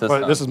going with this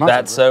Wait, time? this is my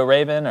That's favorite. so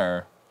Raven,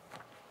 or?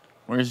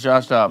 Where's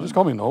Josh Dobbs? Just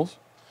call me Knowles.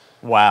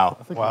 Wow.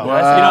 Wow. You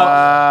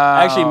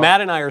know, actually, Matt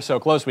and I are so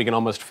close we can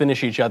almost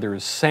finish each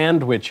other's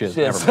sandwiches.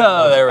 Never mind.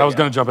 Oh, there we I was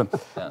go. going to jump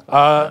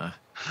in.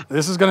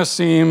 This is going to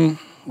seem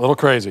a little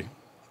crazy.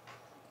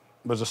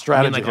 There's a I mean,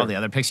 strategy. like all the here.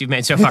 other picks you've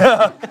made so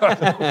far.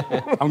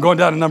 I'm going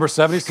down to number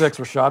 76,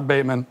 Rashad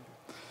Bateman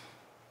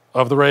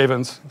of the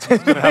Ravens. He's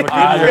going to have a good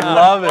I year.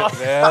 love it,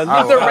 man.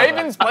 If the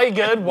Ravens play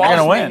good, Walsh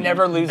gonna may win.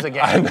 never lose a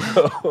game.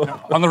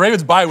 On the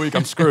Ravens bye week,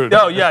 I'm screwed.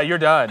 Oh, yeah, you're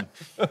done.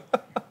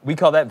 We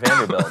call that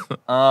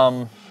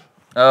Vanderbilt.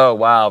 Oh,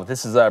 wow.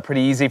 This is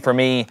pretty easy for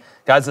me.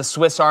 Guy's a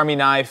Swiss Army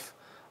knife.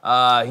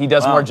 He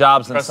does more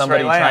jobs than Trust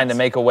somebody Trey Lance. trying to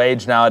make a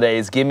wage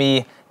nowadays. Give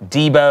me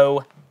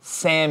Debo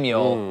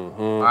Samuel.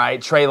 All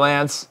right, Trey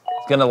Lance.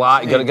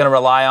 Gonna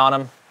rely on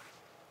him.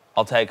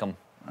 I'll take him.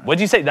 What'd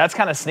you say? That's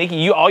kind of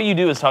sneaky. All you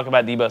do is talk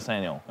about Debo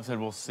Samuel. I said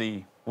we'll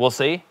see. We'll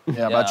see.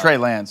 Yeah, about Trey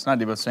Lance, not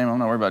Debo Samuel. I'm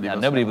not worried about Yeah,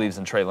 Debo. nobody believes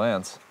in Trey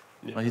Lance.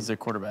 Samuel. Well, he's their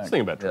quarterback.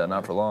 Think about Yeah,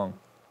 not for long.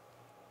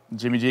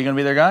 Jimmy G gonna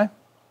be their guy?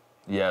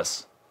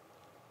 Yes.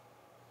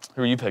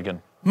 Who are you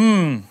picking?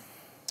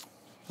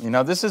 You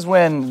know, this is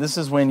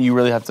when you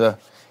really have to.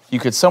 You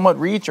could somewhat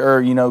reach,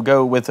 or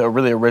go with a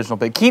really original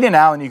pick. Keenan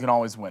Allen, you can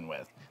always win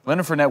with.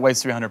 Leonard Fournette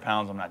weighs 300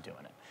 pounds. I'm not doing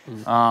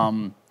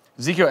it.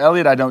 Ezekiel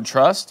Elliott, I don't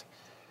trust,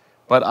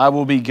 but I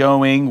will be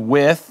going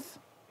with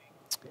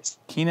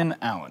Keenan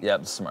Allen.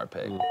 Yep, smart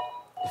pick.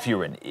 If you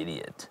were an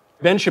idiot.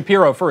 Ben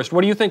Shapiro first.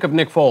 What do you think of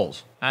Nick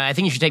Foles? I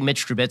think you should take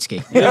Mitch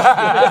Trubisky.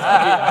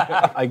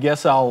 I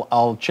guess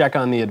I'll check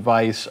on the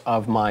advice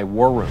of my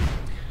war room.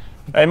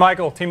 Hey,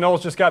 Michael, Team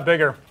Knowles just got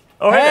bigger.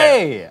 Oh,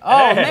 hey!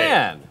 Oh,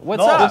 man.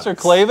 What's up? Mr.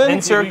 Clavin?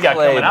 Mr. You got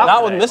coming Clavin. out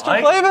Not with today, Mr.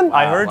 Mike. Clavin?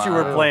 I heard you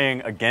were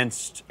playing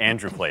against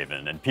Andrew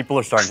Clavin, and people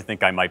are starting to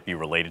think I might be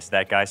related to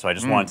that guy. So I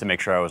just wanted to make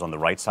sure I was on the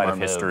right side Smart of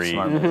move, history.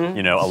 smart move.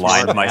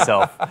 Aligned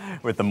myself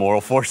with the moral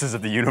forces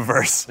of the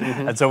universe.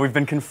 And so we've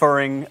been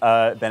conferring,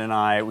 Ben and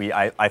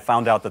I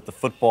found out that the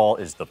football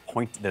is the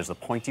point. There's a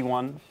pointy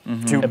one,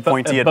 too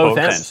pointy at both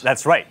ends.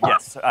 That's right.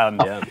 Yes.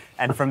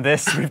 And from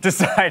this, we've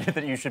decided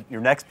that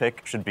your next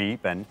pick should be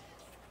Ben.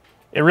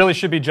 It really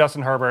should be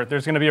Justin Herbert.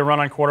 There's going to be a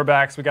run on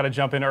quarterbacks. We got to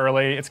jump in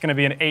early. It's going to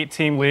be an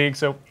 8-team league,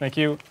 so thank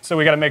you. So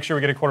we got to make sure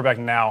we get a quarterback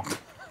now.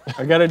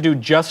 I got to do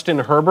Justin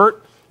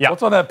Herbert. Yeah.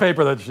 What's on that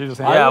paper that she just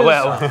handed? Yeah, I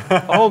was- well,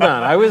 Hold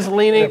on. I was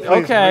leaning.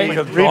 Okay.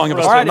 Drawing of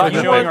a All right, straight if I'm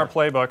you showing want- our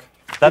playbook.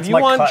 That's If you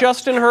my want cut.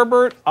 Justin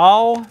Herbert,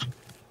 I'll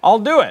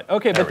do it.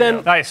 Okay, but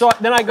then Nice. so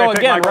then I go Great pick,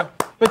 again. Michael.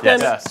 But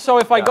then Yes. so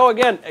if I go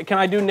again, can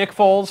I do Nick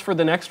Foles for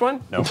the next one?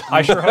 No.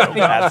 I sure hope.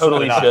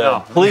 Absolutely not. should.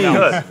 No.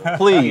 Please.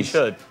 Please.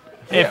 Should.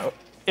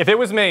 If it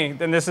was me,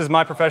 then this is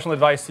my professional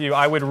advice to you.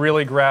 I would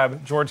really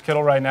grab George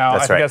Kittle right now.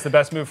 That's I think right. that's the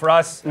best move for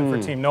us and for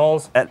Team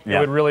Knowles. Yeah. It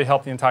would really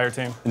help the entire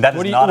team. And that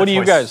is not What a do you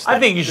choice. guys I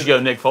think you should go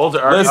Nick Foles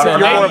or, Listen, or you're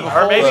maybe, more of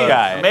a or maybe, Foles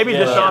guy. maybe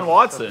Yeah. Deshaun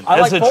Watson. I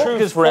As like a Foles true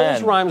because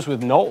friend. Foles rhymes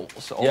with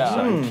Knowles.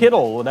 Also.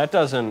 Kittle, that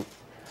doesn't.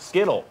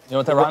 Skittle. You know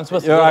what that rhymes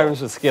with? Yeah,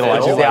 rhymes with Skittle.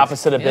 Which is the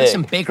opposite of Yeah, big.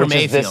 some Baker which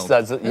is this Mayfield.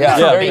 does- yeah,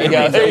 there you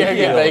go. There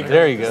you go. Baker.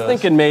 There you go.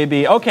 Thinking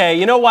maybe. Okay,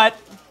 you know what?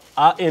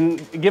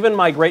 Given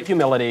my great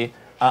humility,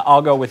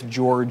 I'll go with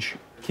George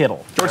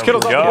Kittle. George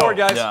Kittle's on the board,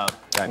 guys. Yeah.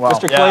 Wow.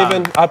 Mr.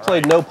 Clavin, I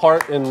played no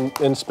part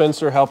in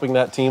Spencer helping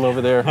that team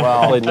over there.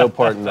 I played no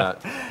part in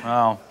that.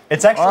 Wow.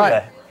 It's actually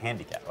a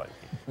handicap.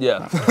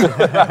 Yeah. All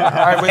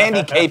right,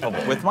 Handy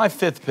capable. With my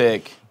 5th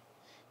pick,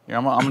 here,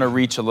 I'm going to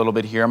reach a little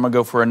bit here. I'm going to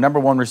go for a number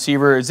 1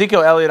 receiver.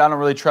 Ezekiel Elliott, I don't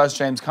really trust.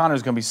 James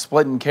Conner's going to be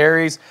splitting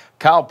carries.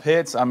 Kyle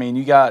Pitts, I mean,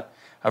 you got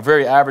a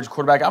very average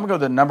quarterback. I'm going to go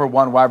to the number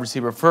 1 wide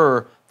receiver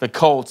for the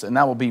Colts, and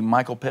that will be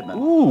Michael Pittman.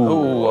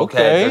 Ooh,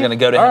 okay. They're going to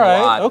go to him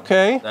a lot.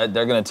 Okay.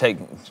 They're going to take,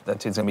 that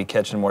dude's going to be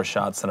catching more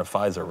shots than a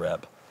Pfizer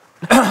rep.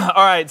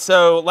 All right,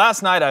 so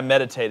last night I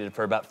meditated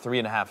for about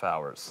 3.5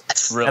 hours.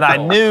 And I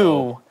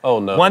knew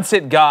once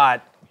it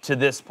got to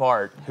this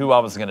part who I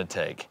was going to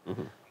take.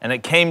 And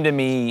it came to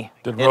me.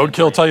 Did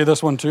Roadkill tell you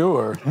this one too,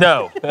 or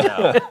no?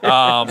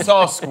 It's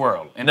all a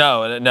squirrel.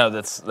 No.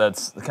 That's.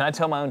 Can I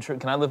tell my own truth?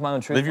 Can I live my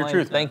own truth? Live your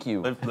truth. Thank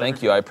you.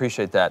 Thank you. I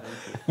appreciate that.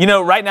 You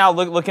know, right now,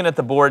 looking at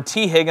the board,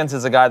 T. Higgins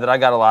is a guy that I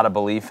got a lot of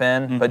belief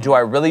in. But do I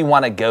really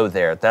want to go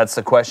there? That's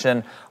the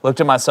question. Looked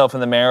at myself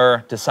in the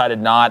mirror,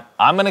 decided not.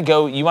 I'm gonna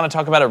go. You want to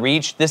talk about a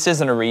reach? This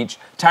isn't a reach.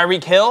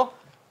 Tyreek Hill.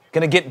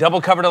 Going to get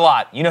double covered a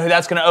lot. You know who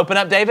that's going to open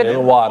up, David?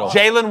 Jalen Waddle.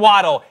 Jalen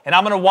Waddle. And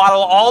I'm going to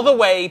waddle all the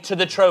way to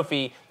the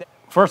trophy.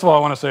 first of all, I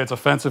want to say it's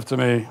offensive to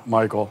me,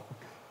 Michael.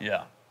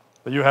 Yeah.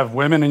 That you have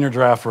women in your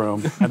draft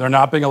room and they're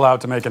not being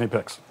allowed to make any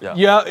picks. Yeah.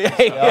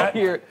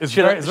 It's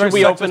very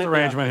sexist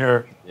arrangement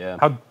here. Yeah.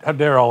 How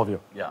dare all of you?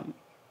 Yeah.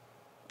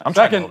 I'm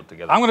going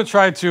to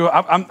try to.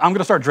 I'm going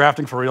to start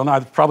drafting for real now.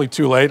 It's probably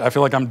too late. I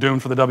feel like I'm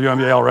doomed for the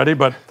WNBA already,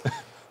 but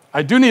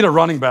I do need a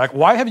running back.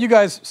 Why have you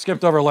guys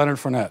skipped over Leonard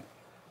Fournette?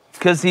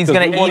 Because he's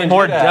going to eat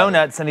more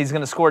donuts and he's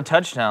going to score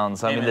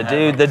touchdowns. I mean,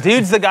 the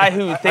dude's the guy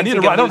who thinks he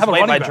can lose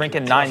weight by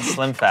drinking 9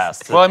 Slim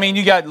Fasts. Well, I mean,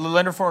 you got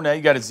Leonard Fournette,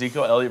 you got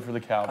Ezekiel Elliott for the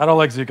Cowboys. I don't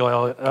like Ezekiel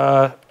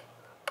Elliott.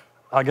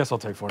 I guess I'll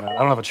take Fournette. I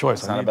don't have a choice.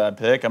 It's not a bad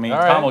pick. I mean,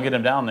 Tom will get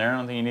him down there. I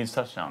don't think he needs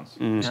touchdowns.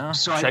 Yeah.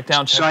 So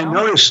I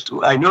noticed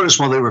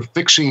while they were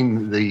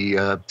fixing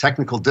the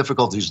technical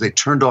difficulties, they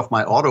turned off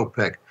my auto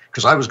pick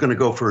because I was going to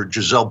go for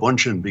Gisele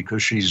Bundchen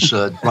because she's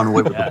run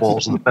away with the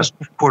balls and the best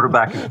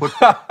quarterback in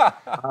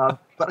football.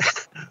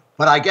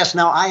 But I guess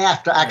now I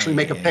have to actually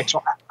make a pick.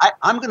 So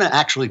I'm going to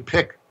actually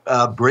pick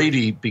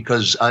Brady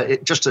because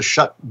just to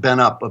shut Ben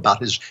up about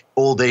his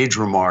old age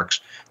remarks.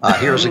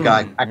 Here's a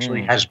guy who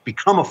actually has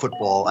become a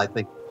football, I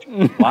think.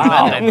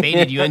 Wow. I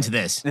baited you into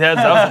this. Yeah,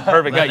 that was a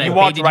perfect guy. You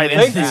walked right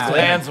into this.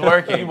 Plan's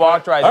working. You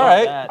walked right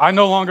into that. I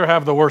no longer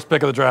have the worst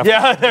pick of the draft.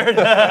 Yeah, there it is.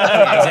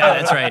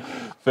 That's right.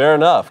 Fair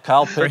enough.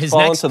 Kyle For Pitts his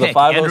falling next to the pick,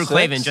 506.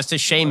 Andrew Clavin, just to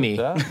shame me.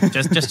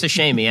 just to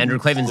shame me, Andrew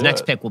Clavin's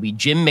next pick will be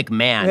Jim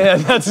McMahon. Yeah,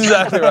 that's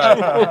exactly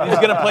right. He's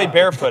going to play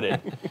barefooted.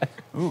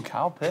 Ooh,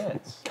 Kyle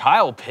Pitts.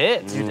 Kyle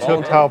Pitts. You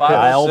took Kyle Pitts.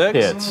 Kyle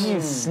Pitts. You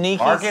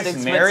sneaky Marcus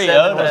 6'7" Mariota.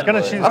 I was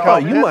going to choose I Kyle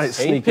thought Pitts. you might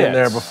sneak in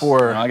there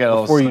before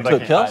you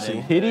took Kelsey.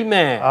 Hitty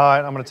man. All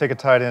right, I'm going to take a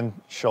tight end,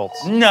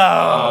 Schultz. No.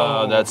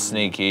 Oh, that's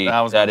sneaky.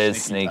 That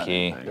is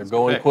sneaky. They're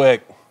going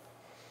quick.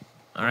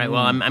 All right,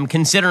 well, I'm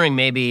considering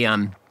maybe,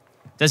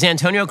 does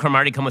Antonio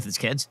Cromartie come with his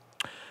kids?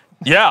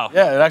 Yeah.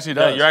 Yeah, it actually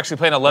does. You're actually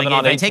playing 11 Like,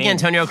 on if 18. I take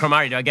Antonio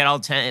Cromartie, do I get all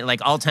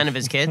 10 of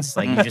his kids?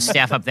 Like, you just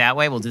staff up that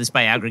way? We'll do this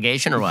by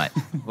aggregation or what?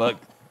 Look,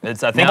 I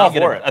think No, you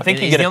get it. I think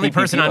you he's get the a only PPP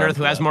person on loan earth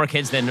who for has that. more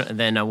kids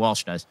than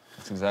Walsh does.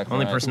 That's exactly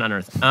Only right. person on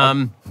earth.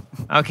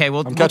 Okay,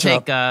 we'll catching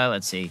take,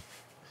 let's see,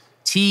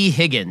 T.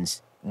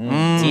 Higgins.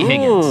 T.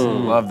 Higgins.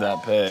 Love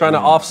that pick. Trying to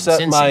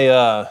offset Cincy. my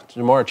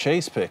Jamar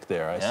Chase pick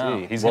there. I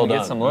see. He's Well going to get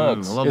done. some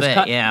looks. A little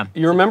bit, yeah.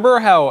 You remember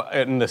how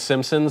in The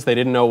Simpsons they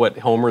didn't know what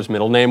Homer's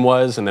middle name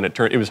was, and then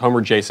it was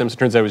Homer J. Simpson. It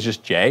turns out it was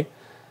just J.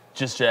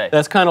 Just Jay.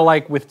 That's kind of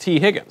like with T.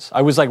 Higgins.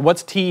 I was like,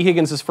 what's T.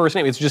 Higgins' first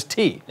name? It's just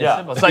T.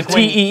 Yeah. It's like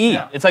T-E-E.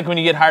 It's like when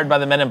you get hired by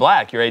the Men in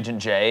Black. You're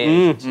Agent J,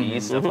 Agent T,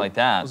 stuff like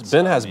that.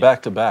 Ben has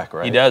back-to-back,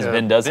 right? He does. Yeah.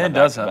 Ben does have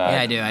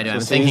back-to-back. Yeah, I do. I'm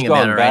he's thinking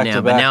about gone it right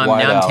now, but now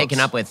back-to-back I'm taken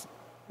wideouts. up with.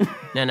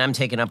 No, I'm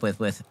taken up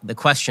with the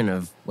question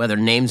of whether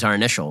names are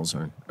initials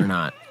or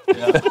not.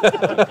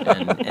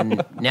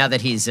 and now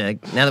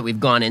that we've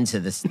gone into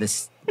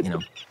this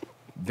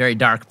very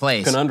dark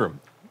place. Conundrum.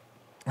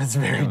 It's a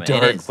very It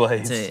dark is.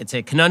 place. It's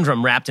a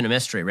conundrum wrapped in a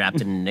mystery, wrapped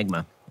in an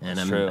enigma, and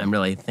true. I'm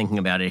really thinking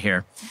about it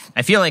here.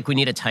 I feel like we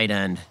need a tight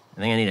end. I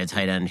think I need a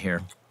tight end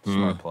here.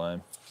 Smart play.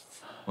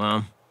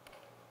 Well,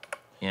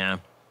 yeah.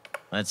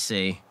 Let's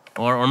see,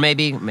 or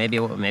maybe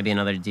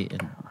another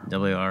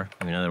WR,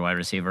 maybe another wide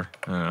receiver.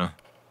 I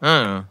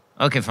don't know.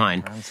 Okay,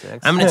 fine.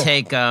 I'm gonna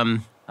take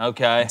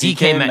Okay.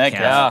 DK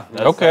Metcalf.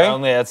 Yeah.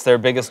 That's their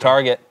biggest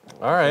target.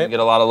 All right. You get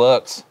a lot of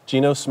looks.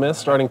 Geno Smith,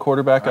 starting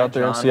quarterback out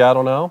there in John.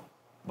 Seattle now.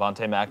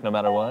 Vontae Mack, no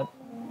matter what.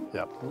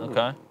 Yep.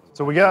 Okay.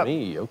 So we got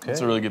Me, okay.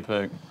 That's a really good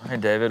pick. All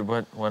right, David.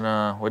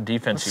 What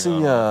defense Let's you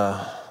see,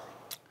 got?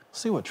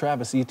 see what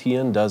Travis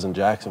Etienne does in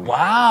Jacksonville.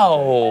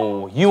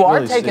 Wow, you are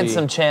really taking see.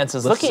 some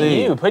chances. Let's Look at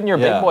see. you putting your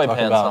big boy talking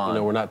pants about,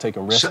 on. we're not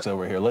taking risks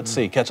over here. Let's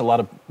see. Catch a lot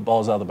of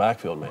balls out of the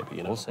backfield,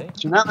 maybe. We'll see.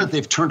 So now that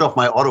they've turned off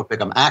my auto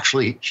pick, I'm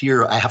actually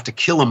here. I have to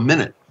kill a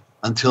minute.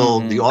 until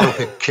the auto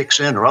pick kicks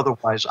in, or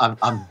otherwise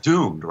I'm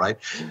doomed, right?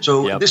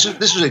 So this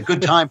is a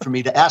good time for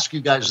me to ask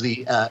you guys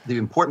the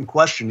important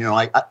question. You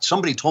know,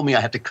 somebody told me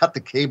I had to cut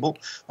the cable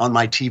on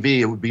my TV.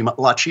 It would be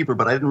a lot cheaper,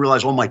 but I didn't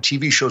realize all my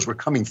TV shows were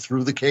coming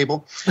through the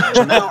cable.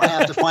 So now I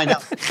have to find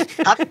out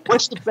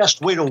what's the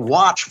best way to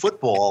watch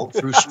football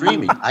through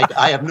streaming.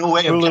 I have no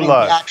way of Hulu getting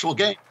Live. the actual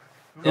game.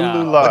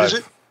 Hulu Live. What is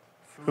it?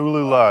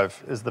 Hulu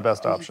Live is the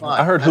best option.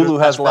 I heard Hulu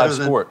has live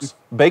sports.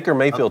 Baker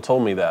Mayfield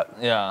told me that.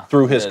 Yeah.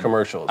 Through his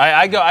commercials.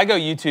 I go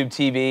YouTube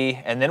TV,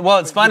 and then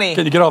it's funny. You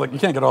can't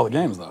get all the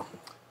games though.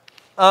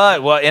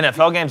 Well,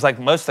 NFL games, like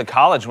most of the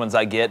college ones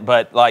I get,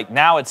 but like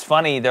now it's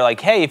funny. They're like,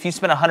 hey, if you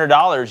spend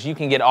 $100, you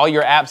can get all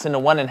your apps into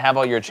one and have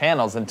all your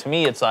channels. And to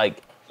me, it's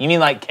like, you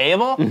mean like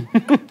cable? And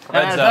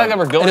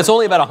it's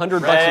only about $100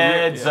 a year.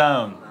 Red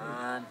Zone.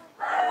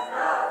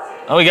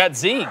 Oh, we got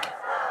Zeke.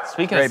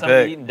 Speaking of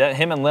something,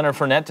 him and Leonard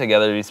Fournette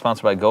together to be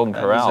sponsored by Golden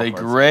Corral. That is a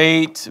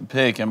great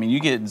pick. I mean,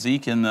 you get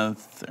Zeke in the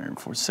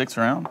sixth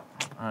round.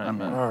 All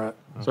right.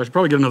 So I should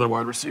probably get another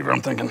wide receiver,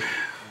 I'm thinking.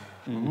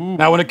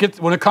 Now, when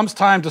it comes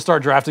time to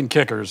start drafting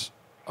kickers,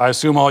 I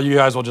assume all you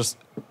guys will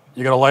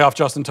you're going to lay off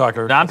Justin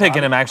Tucker. No, I'm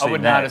picking him actually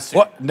next.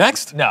 What,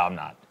 next? No, I'm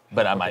not.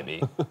 But I might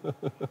be.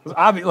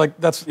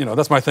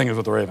 That's my thing is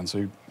with the Ravens.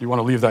 So you want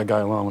to leave that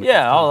guy alone.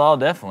 Yeah, I'll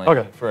definitely.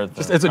 Okay.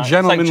 It's a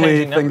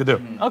gentlemanly thing to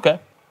do. Okay.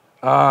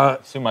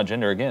 Assume my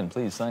gender again,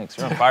 please. Thanks.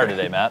 You're on fire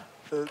today, Matt.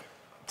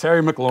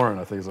 Terry McLaurin,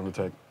 I think, is going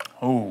to take.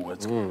 Oh,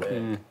 that's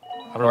good.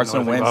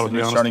 Carson Wentz,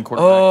 new starting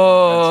quarterback.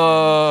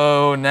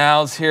 Oh,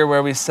 now's here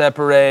where we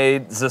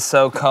separate the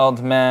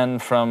so-called men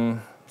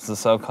from the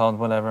so-called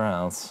whatever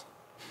else.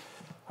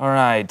 All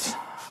right.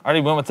 I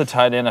already went with the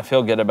tight end. I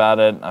feel good about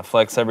it. I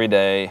flex every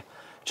day.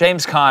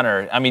 James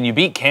Conner. I mean, you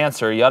beat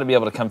cancer. You ought to be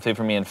able to come through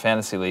for me in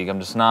fantasy league. I'm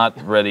just not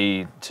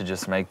ready to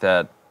just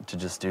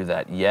do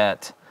that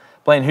yet.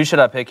 Blaine, who should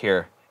I pick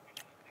here?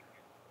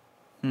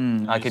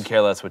 I could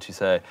care less what you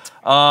say.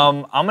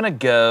 I'm going to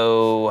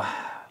go...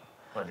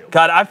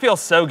 God, I feel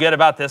so good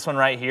about this one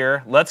right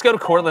here. Let's go to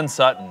Cortland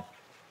Sutton.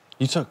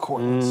 You took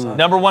Cortland Sutton.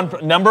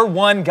 Number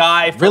one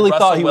guy for really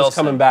Russell thought he was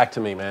Wilson. coming back to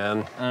me,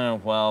 man.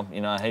 Well,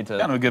 I hate to...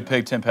 Kind of a good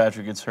pick. Tim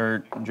Patrick gets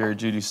hurt. Jerry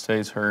Jeudy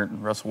stays hurt.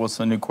 Russell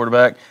Wilson, new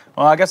quarterback.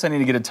 Well, I guess I need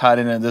to get a tight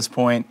end at this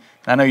point.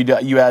 I know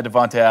you add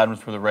Devontae Adams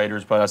for the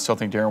Raiders, but I still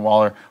think Darren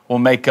Waller will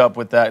make up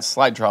with that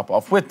slight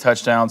drop-off with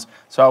touchdowns.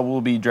 So I will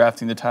be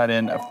drafting the tight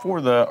end for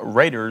the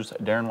Raiders,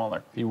 Darren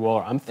Waller.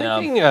 Waller. I'm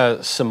thinking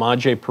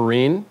Samaje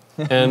Perine.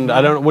 And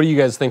I don't know, what do you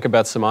guys think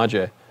about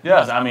Samaje?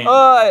 Yes, I mean...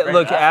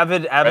 look,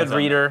 avid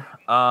reader.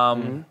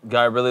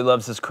 Guy really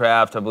loves his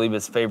craft. I believe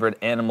his favorite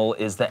animal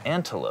is the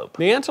antelope.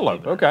 The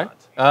antelope, okay.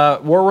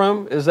 War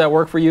Room, does that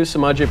work for you,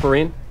 Samaje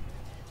Perine?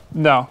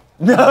 No.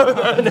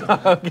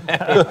 Okay.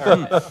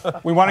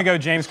 We want to go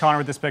James Conner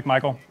with this pick,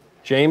 Michael.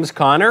 James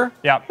Conner?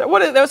 Yeah.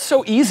 That's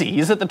so easy.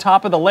 He's at the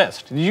top of the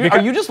list. Are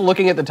you just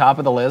looking at the top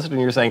of the list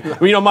and you're saying,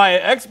 well, my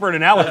expert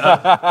analysis,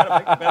 gotta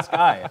pick the best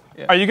guy.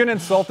 Yeah. Are you going to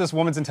insult this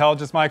woman's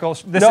intelligence, Michael?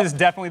 This is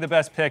definitely the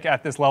best pick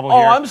at this level here.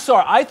 Oh, I'm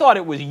sorry. I thought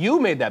it was you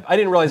made that. I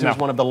didn't realize it was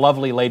one of the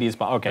lovely ladies.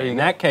 Okay, in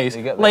that case,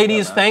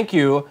 ladies, thank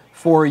you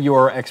for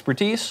your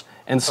expertise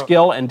and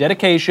skill and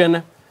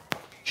dedication.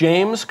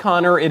 James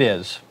Conner it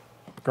is.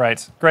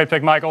 Great. Great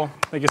pick, Michael.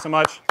 Thank you so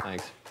much.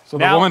 Thanks. So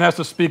the woman has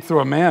to speak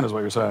through a man, is what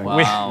you're saying.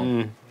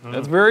 Wow.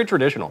 That's very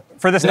traditional.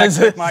 For this next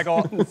pick,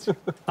 Michael,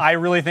 I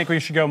really think we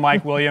should go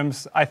Mike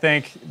Williams. I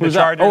think the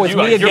Chargers. Oh, it's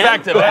me again? You're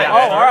back to back.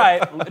 Oh, all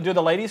right. Do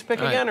the ladies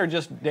pick again or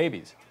just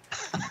Davies?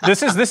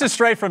 This is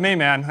straight from me,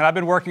 man. And I've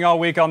been working all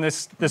week on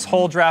this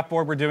whole draft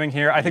board we're doing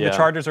here. I think the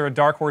Chargers are a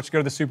dark horse to go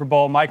to the Super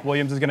Bowl. Mike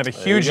Williams is going to have a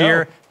huge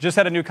year. Just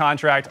had a new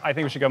contract. I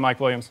think we should go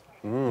Mike Williams.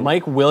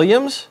 Mike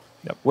Williams?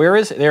 Yep. Where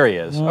is? There he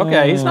is.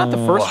 Okay, he's not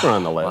the first one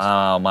on the list.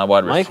 Wow, my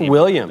wide receiver. Mike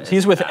Williams.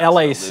 He's with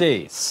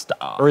LAC.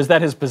 Stop. Or is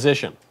that his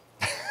position?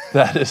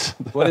 That is.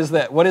 What is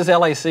that? What does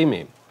LAC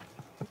mean?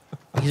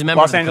 He's a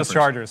member Los of the Angeles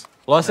Clippers. Chargers.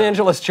 Los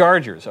Angeles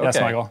Chargers. Okay.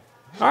 Yes, Michael.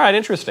 All right,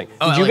 interesting.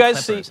 Oh, Did you LA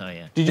guys Clippers. see? Oh,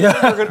 yeah. Did you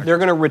know they're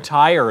going to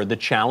retire the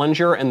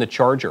Challenger and the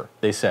Charger?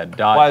 They said.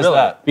 Why is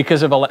that?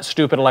 Because of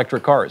stupid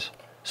electric cars.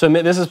 So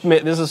this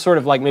is sort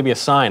of like maybe a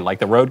sign, like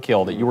the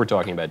roadkill that you were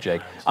talking about,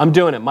 Jake. I'm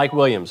doing it. Mike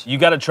Williams. You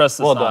got to trust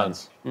the Well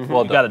signs. done.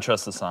 You got to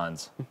trust the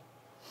signs.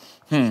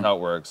 That's how it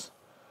works.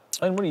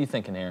 And what are you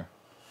thinking here?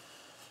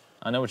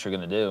 I know what you're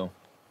going to do.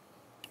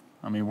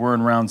 I mean, we're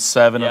in round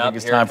 7. I Yep, think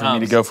it's here time it for me to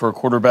comes. go for a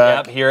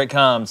quarterback. Yep, here it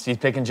comes. He's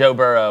picking Joe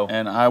Burrow.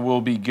 And I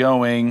will be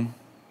going,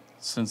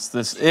 since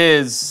this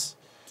is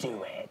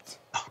Do it.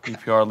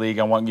 PPR league,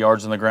 I want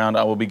yards on the ground,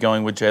 I will be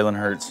going with Jalen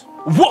Hurts.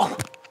 Whoa!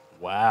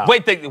 Wow.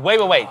 Wait.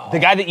 The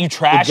guy that you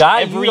trash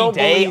every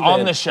day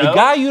on the show? The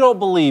guy you don't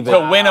believe in.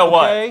 To win a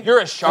what? Okay? You're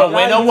a shark. To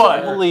win a You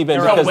what? don't believe in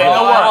To because win the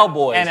a what?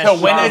 Cowboys. And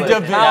to win a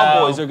division.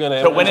 Cowboys are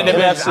going To win a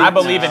division. I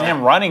believe in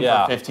him running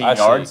Yeah, for 15 I see.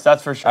 yards.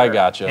 That's for sure. I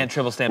got you. Can't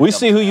triple stand. We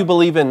see who you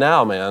believe in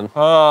now, man.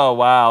 Oh,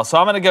 wow. So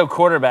I'm going to go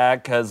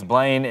quarterback because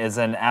Blaine is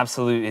an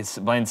absolute,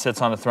 Blaine sits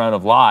on a throne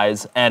of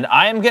lies. And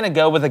I am going to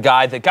go with a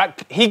guy that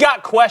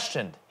got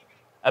questioned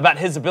about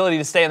his ability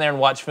to stay in there and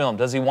watch film.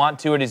 Does he want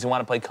to, or does he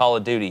want to play Call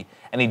of Duty?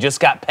 And he just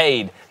got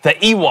paid. The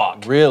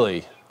Ewok.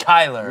 Really?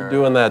 Kyler. You're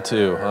doing that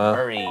too, huh?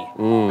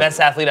 Murray. Best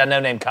athlete I know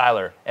named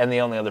Kyler, and the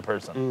only other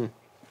person.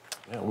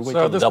 Yeah, we'll wait So till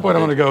at the this double point,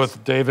 I'm going to go digits.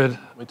 with David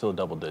Wait till the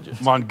double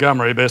digits.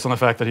 Montgomery, based on the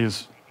fact that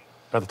he's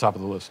at the top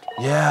of the list.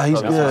 Yeah,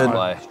 he's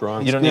good.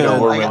 Strong. You don't need a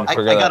war room.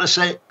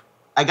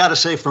 I gotta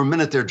say, for a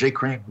minute there, Jay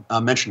Crane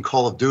mentioned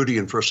Call of Duty,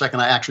 and for a second,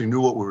 I actually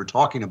knew what we were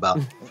talking about.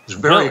 It was a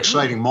very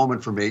exciting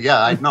moment for me.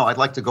 Yeah, I know. I'd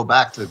like to go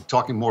back to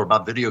talking more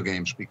about video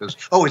games because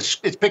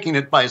it's picking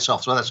it by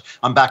itself. So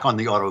I'm back on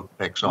the auto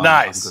pick. So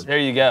Nice. I'm good. There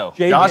you go.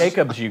 Jay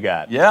Jacobs, you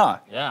got. Yeah.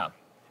 Yeah.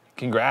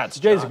 Congrats.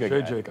 Jay's a good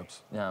Jay guy.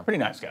 Jacobs. Yeah. Pretty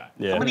nice guy.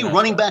 Yeah. How many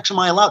running backs am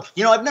I allowed?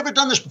 You know, I've never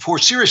done this before.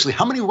 Seriously,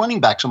 how many running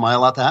backs am I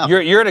allowed to have?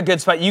 You're in a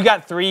good spot. You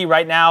got 3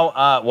 right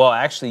now. Well,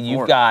 actually,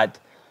 you've got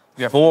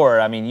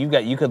 4. I mean,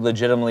 you could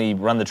legitimately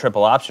run the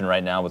triple option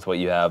right now with what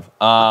you have.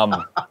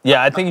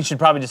 Yeah, I think you should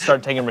probably just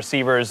start taking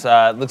receivers.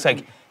 Looks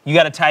like you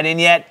got a tight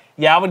end yet?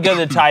 Yeah, I would go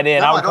to the tight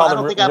end. No, I would call I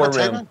don't think I the have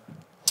war a tight room.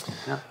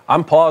 end.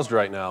 I'm paused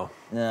right now.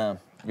 Yeah,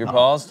 you're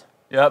paused.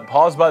 Yeah,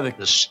 paused by the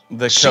Season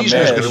is commish.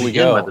 going Here to we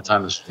begin go. by the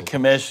time this. The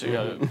commish.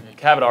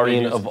 Cabot I already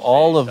mean, used of his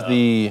all face,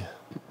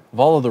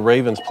 of the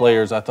Ravens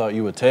players, I thought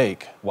you would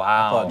take.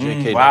 Wow. I thought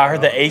J.K. Wow, I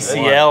heard the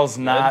ACL's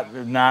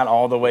not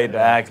all the way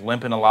back,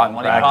 limping a lot in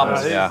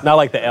practice. Yeah. Not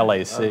like the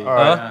LAC.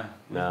 Huh?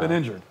 No. Been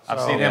injured. I've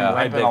seen him yeah.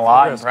 limping a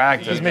lot in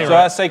practice. So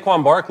that's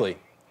Saquon Barkley.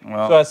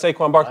 Well, So that's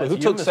Saquon Barkley. Who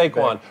took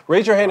Saquon?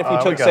 Raise your hand if you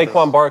took got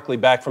Saquon Barkley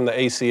back from the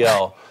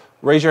ACL.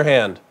 Raise your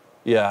hand.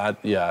 Yeah,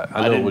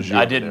 I know it was you.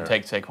 I up didn't there.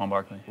 take Saquon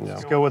Barkley.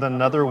 Let's go with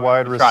another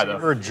wide Try, though.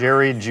 receiver,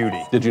 Jerry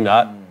Jeudy. Did you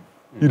not?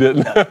 You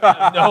didn't.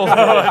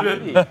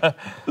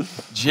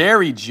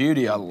 Jerry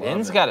Jeudy, I love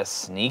Ben's it. got a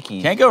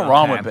sneaky. Can't go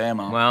wrong with Okay.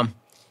 Bama. Well,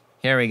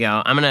 here we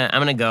go. I'm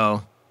gonna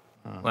go.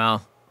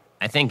 Well,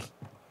 I think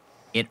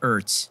it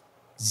hurts.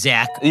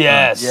 Zach.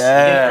 Yes.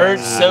 Yeah. It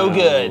hurts so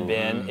good,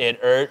 Ben. It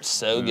hurts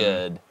so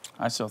good.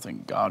 I still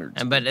think Goddard.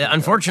 But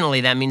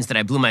unfortunately, that means that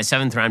I blew my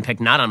 7th round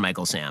pick not on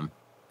Michael Sam,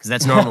 because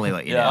that's normally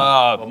what you do. Oh,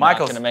 Well, Michael's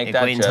Michael's gonna make Like,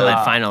 that wait until joke.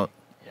 that final.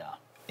 Yeah.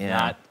 Yeah.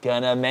 Not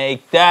gonna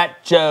make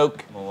that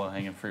joke. Well,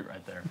 hanging fruit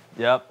right there.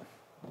 Yep.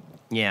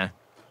 Yeah.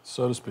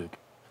 So to speak.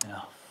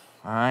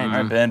 All right, All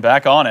right, Ben,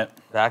 back on it.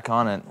 back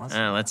on it.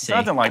 Let's see.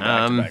 Nothing like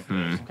back-to-back.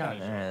 There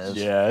it is.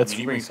 Yeah, it's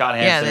free. Scott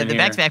Yeah, Hansen the in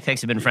back-to-back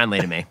picks have been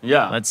friendly to me.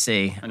 Yeah. Let's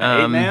see. An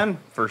 8-man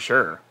for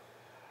sure.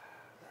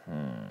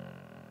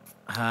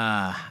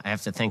 I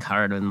have to think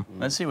hard.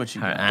 Let's see what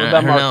you got. I What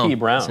about don't know. Marquise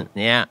Brown?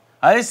 Yeah.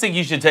 I just think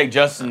you should take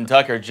Justin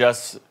Tucker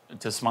just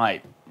to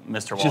smite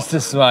Mr. Walsh. Just to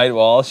smite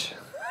Walsh.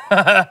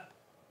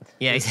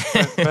 Yeah.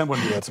 Ben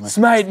wouldn't do that to me.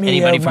 Smite me,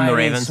 Anybody oh from the mighty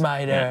Ravens?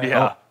 Smiter.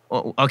 Yeah.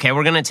 Well, okay,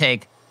 we're gonna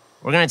take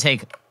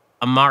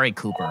Amari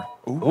Cooper.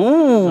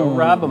 Ooh,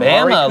 Rob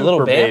Amari Bama, a little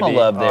Cooper, Bama baby.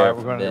 love All there. right,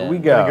 we're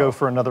Ben. going to go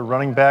for another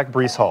running back,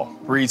 Brees Hall.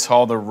 Brees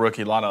Hall, the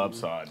rookie, a lot of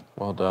upside.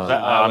 Well done.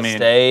 Iowa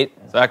State.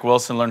 Zach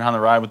Wilson learned how to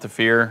ride with the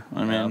fear. I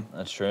mean, Yeah,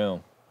 that's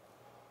true.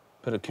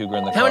 Put a cougar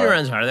in the How car. many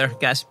runs are there,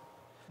 guys?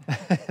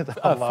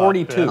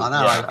 42. Oh,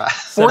 no,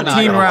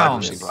 14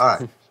 rounds. All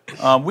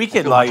right. we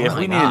could, like, if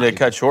we needed to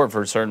cut short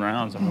for certain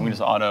rounds, I mean, we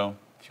just auto.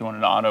 If you wanted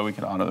to auto, we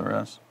could auto the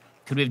rest.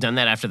 Could we have done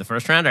that after the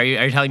first round? Are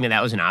you telling me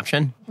that was an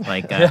option?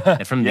 Like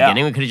from the Yeah.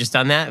 beginning, we could have just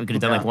done that. We could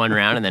have done like one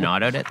round and then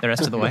autoed it the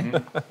rest of the way.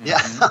 Yeah.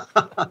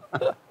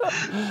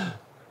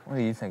 What are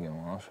you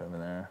thinking, Walsh, over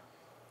there?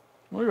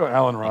 We'll go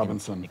Allen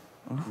Robinson.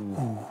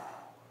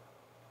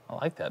 I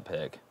like that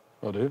pick.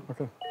 Oh, dude?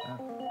 Okay.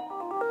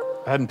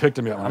 I hadn't picked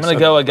him yet. I'm going to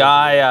go a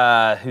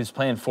guy who's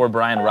playing for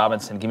Brian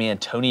Robinson. Give me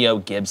Antonio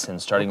Gibson,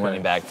 starting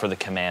running back for the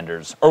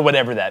Commanders, or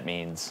whatever that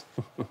means.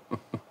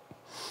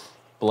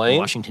 Blaine?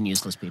 Washington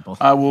useless people.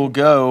 I will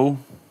go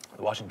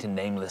The Washington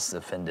nameless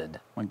offended.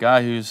 a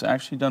guy who's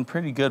actually done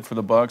pretty good for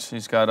the Bucs.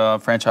 He's got a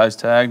franchise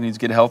tag, needs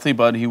to get healthy,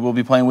 but he will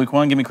be playing week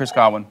 1. Give me Chris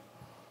Godwin.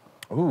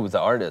 Ooh, the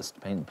artist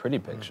painting pretty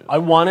pictures. I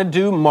want to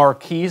do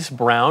Marquise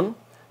Brown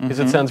because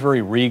it sounds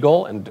very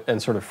regal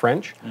and sort of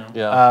French.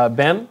 Yeah.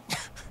 Ben,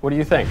 what do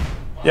you think?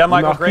 Yeah,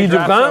 Michael, great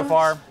Marquis draft so Dupin?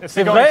 far. It's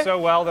C'est been vrai? going so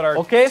well that our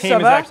Okay, team ça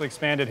has va? actually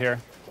expanded here.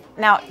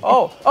 Now,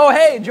 Oh,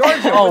 hey,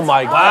 Georgia. Oh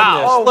my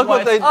goodness! Look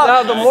what they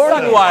now the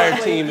Morning Wire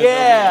team. Is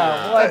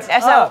Yeah. What's so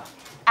up?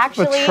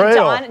 actually,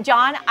 Betrayal.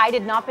 John, I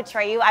did not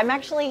betray you. I'm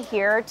actually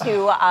here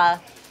to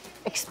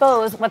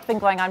expose what's been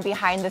going on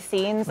behind the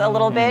scenes a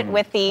little bit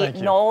with the Thank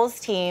you. Knowles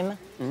team.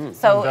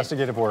 So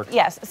Investigative work.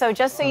 yes, so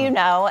just so you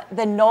know,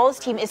 the Knowles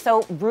team is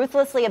so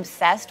ruthlessly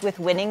obsessed with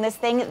winning this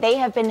thing. They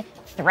have been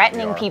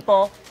threatening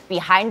people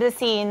behind the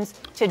scenes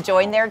to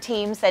join their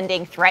team,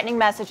 sending threatening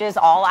messages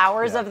all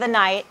hours of the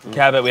night.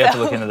 Cabot, we have to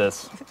look into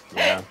this.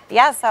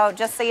 Yeah, so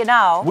just so you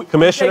know.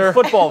 Commissioner.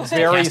 Take football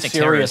very Sarcastic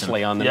terrorism.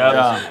 seriously on the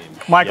Yeah. team.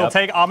 Michael, Yep.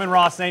 take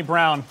Amon-Ra St.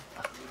 Brown.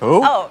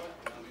 Oh,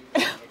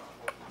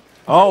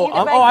 Oh, You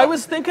did my I pick.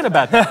 was thinking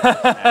about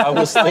that. I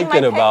was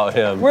thinking about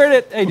him.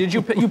 Did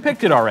you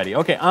picked it already?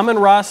 Okay,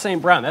 Amon-Ra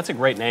St. Brown. That's a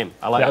great name.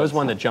 I like. That was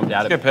one that jumped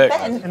out Good at me.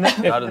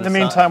 pick. In the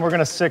meantime, we're going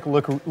to sick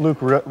Luke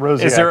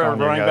Rosiak Is there a on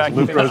you running guys. back you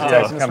Luke think is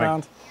Rosiak's in this coming.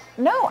 round?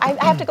 no, I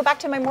have to go back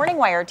to my Morning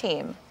Wire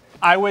team.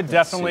 I would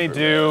definitely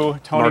do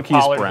Tony Marquise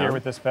Pollard Brown. here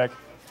with this pick.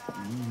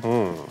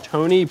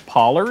 Tony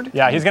Pollard?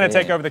 Yeah, he's going to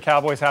take over the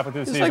Cowboys halfway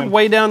through the He's season. like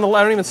way down the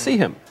line. I don't even see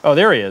him. Oh,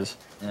 there he is.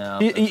 Yeah,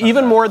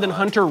 Even more than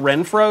Hunter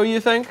Renfrow, you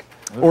think?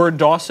 Or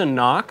Dawson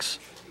Knox?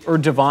 Or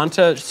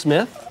Devonta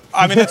Smith?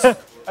 I mean,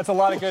 that's a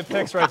lot of good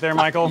picks right there,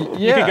 Michael.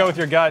 You Yeah. can go with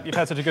your gut. You've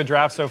had such a good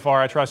draft so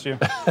far. I trust you.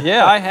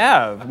 Yeah, I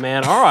have,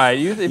 man. All right.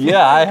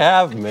 Yeah, I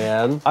have,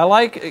 man. I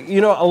like, a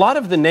lot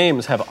of the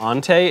names have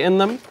ante in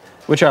them,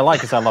 which I like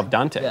because I love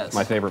Dante, Yes.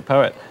 my favorite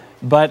poet.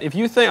 But if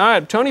you think, all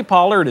right, Tony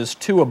Pollard is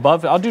 2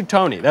 above, I'll do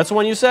Tony. That's the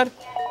one you said?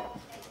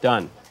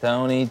 Done.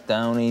 Tony.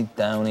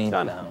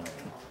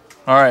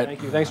 All right.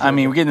 Thank you. Thanks, I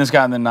mean, we're getting this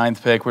guy in the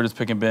 9th pick. We're just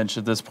picking bench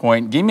at this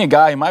point. Give me a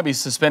guy who might be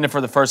suspended for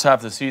the first half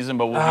of the season,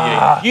 but will be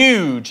a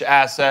huge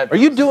asset. Are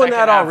you doing second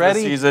that half of the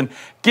already? season.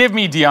 Give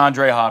me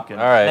DeAndre Hopkins.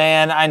 All right.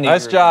 Man, I knew.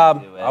 Nice you were job.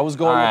 gonna do it. I was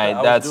going All with right, that.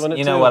 I was that's doing it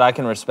you know too. what I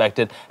can respect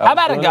it. I How was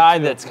about a doing it guy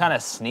too. that's kind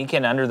of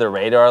sneaking under the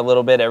radar a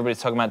little bit? Everybody's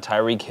talking about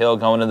Tyreek Hill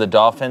going to the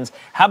Dolphins.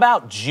 How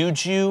about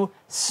Juju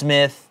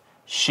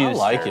Smith-Schuster? I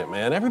like it,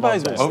 man.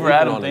 Everybody's been Over sleeping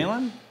Adam on him.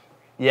 Thielen?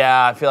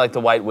 Yeah, I feel like the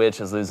White Witch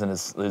is losing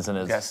his.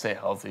 Gotta stay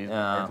healthy.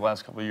 Yeah. The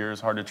last couple of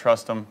years, hard to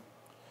trust him.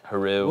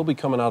 Haru. We'll be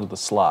coming out of the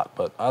slot,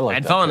 but I like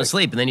I'd that fallen pick.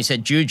 asleep, and then you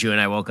said Juju, and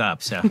I woke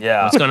up. So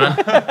Yeah. what's going on?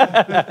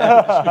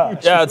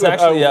 Yeah, it's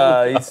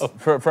actually he's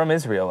from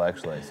Israel,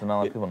 actually. So not a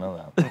lot of people know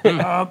that.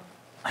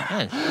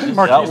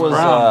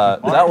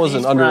 That was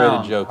an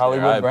underrated joke. there.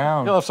 Hollywood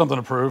Brown. He'll have something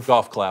to prove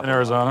Golf clap. in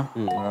Arizona.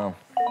 Wow.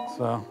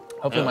 So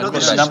Hopefully, No, my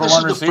this quarterback's is- number this one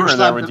is the receiver first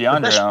there time with the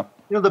DeAndre best- out.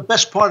 You know, the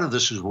best part of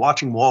this is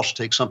watching Walsh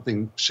take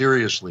something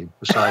seriously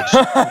besides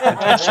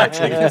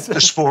sexually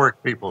dysphoric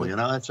people, you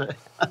know? deep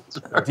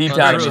Well,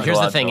 dive. Drew, into here's a the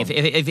lot thing: of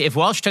if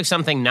Walsh took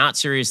something not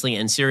seriously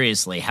and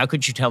seriously, how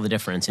could you tell the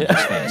difference in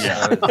his face?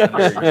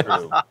 Very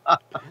true.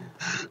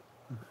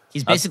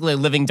 He's basically a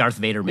living Darth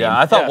Vader meme. Yeah,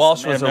 I thought Yes,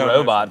 Walsh man, was a no,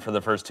 robot for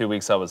the first 2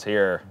 weeks I was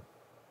here,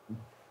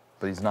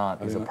 but he's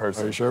not. He's a are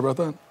person. you sure about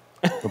that?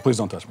 But please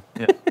don't touch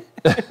me.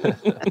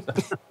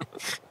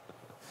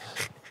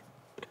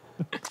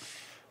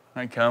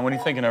 All right, Con, what are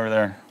you thinking over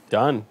there?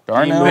 Done.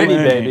 Darnell Mooney,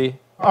 Mooney. baby.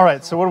 All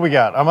right, so what do we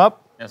got? I'm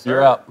up Yes, sir.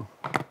 You're up.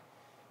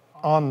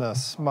 on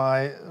this.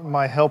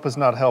 My help is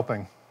not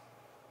helping.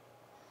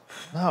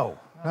 No,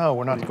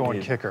 we're not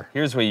going kicker.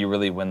 Here's where you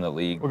really win the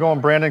league. We're going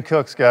Brandon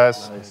Cooks,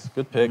 guys.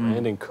 Good pick.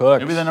 Brandon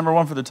Cooks. Maybe the number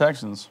one for the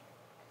Texans.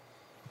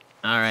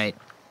 All right,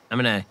 I'm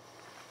gonna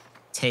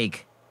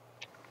take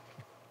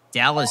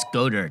Dallas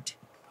Goedert.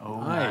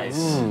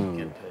 Nice.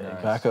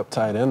 Backup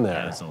tight end there.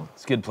 That's all.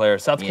 It's a good player.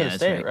 South Dakota that's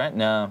State, right. right?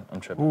 No, I'm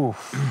tripping.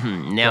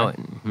 Now,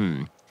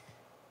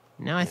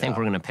 now I think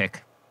we're gonna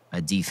pick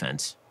a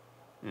defense.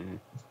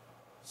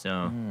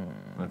 So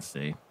let's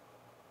see.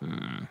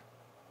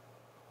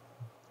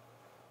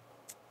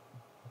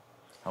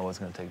 I was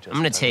going to take Justin I'm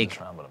gonna Tucker take- this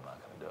round, but I'm not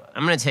going to do it.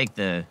 I'm gonna take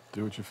the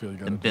Do what you feel you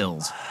got the to do.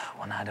 Bills.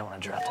 Well, no, I don't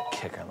want to draft a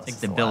kicker unless Take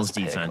it's the the Bills last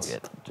pick. I'll defense.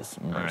 get just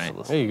right.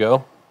 mercilessly There you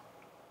go.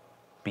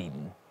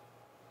 beaten.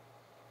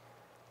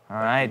 All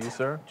right,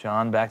 sir.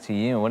 John, back to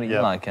you. What are you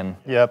Yep. liking?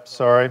 Yep,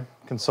 sorry.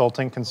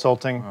 Consulting.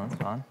 Oh, that's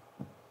fine.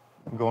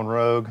 I'm going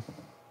rogue.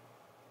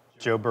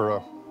 Joe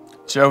Burrow.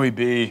 Joey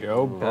B.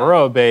 Joe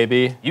Burrow,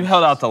 baby. You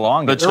held out the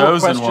longest. The There were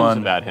chosen questions one.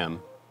 about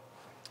him.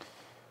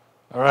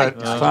 All right,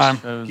 it's time.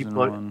 Chosen People-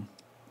 one.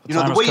 You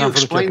know, time the has way you come for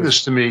the explained kickers.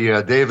 this to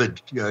me,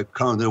 David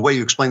Cohn, the way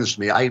you explained this to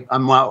me,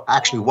 I'm now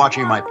actually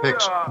watching my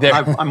picks.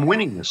 I'm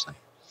winning this thing.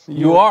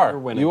 You are. You're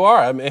winning. You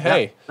are. I mean,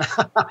 hey,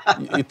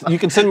 you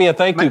can send me a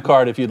thank you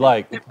card if you'd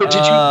like. But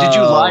did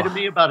you lie to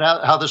me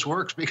about how this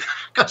works?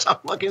 Because I'm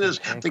looking at this,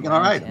 thinking,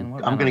 all right, I'm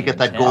going to get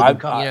that golden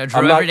cup. You know, Drew,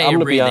 I'm not- every day I'm you're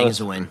gonna be breathing honest.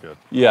 is a win.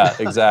 Yeah,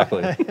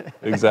 exactly.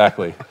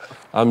 Exactly.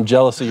 I'm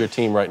jealous of your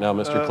team right now,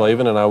 Mr.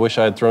 Clavin, and I wish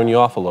I had thrown you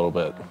off a little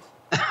bit.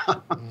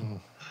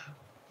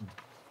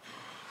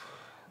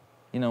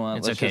 You know what?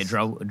 It's let's okay. just-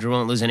 Drew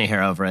won't lose any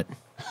hair over it.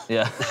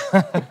 Yeah.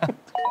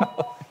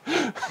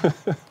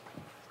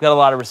 Got a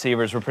lot of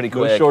receivers. We're pretty No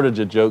quick. shortage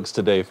of jokes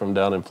today from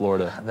down in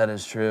Florida. That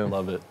is true.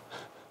 Love it.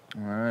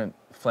 All right.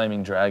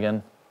 Flaming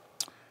Dragon.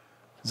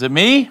 Is it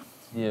me?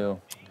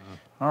 You.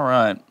 All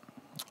right.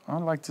 I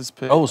like this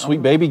pick. Oh,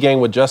 sweet baby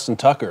gang with Justin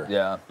Tucker.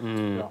 Yeah.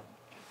 It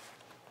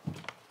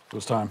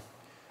was time.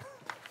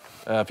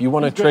 If you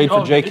want to trade for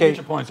You get JK,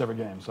 your points every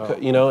game. So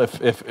you know,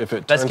 if it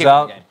Best turns kicker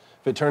out in the game.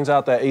 if it turns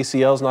out that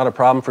ACL is not a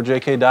problem for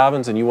J.K.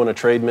 Dobbins and you want to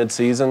trade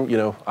mid-season, you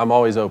know, I'm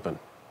always open.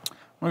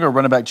 I'm going to go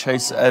running back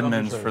Chase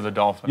Edmonds for the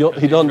Dolphins.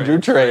 He don't do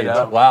trades.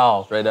 up.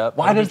 Wow. Straight up.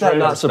 Why does that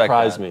not Respect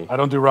surprise that. me? I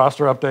don't do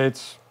roster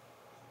updates.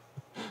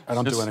 I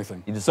don't do Just-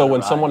 anything. You just So let it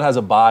when ride. someone has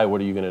a bye,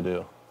 what are you going to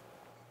do?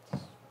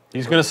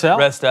 He's going to sell.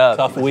 Rest up.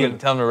 Tough He's week. gonna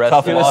Tell him to rest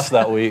Tough up. loss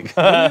that week.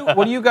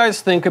 What do you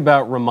guys think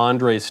about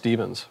Ramondre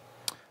Stevens?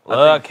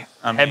 Look,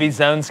 heavy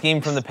zone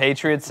scheme from the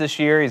Patriots this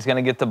year. He's going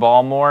to get the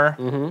ball more.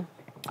 Mm-hmm.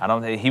 I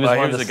don't think he was Well,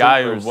 one he of was the a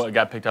guy sleepers. who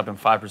got picked up in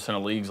 5%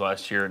 of leagues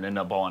last year and ended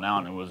up balling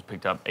out and was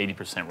picked up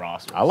 80%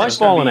 roster. I like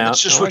balling out.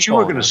 That's just I what like you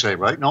were balling going to out. say,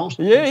 right, Knowles?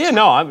 Yeah,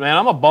 no,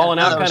 I'm a balling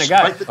out kind of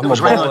guy. I'm a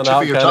balling out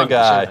kind of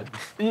guy.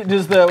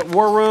 Does the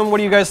War Room, what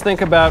do you guys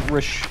think about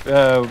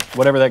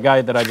whatever that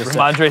guy that I just said?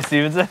 Ramondre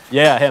Stevenson.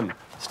 Yeah, him.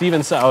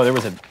 Stevenson. Oh, there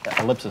was an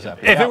ellipsis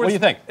after that. What do you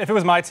think? If it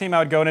was my team, I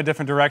would go in a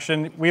different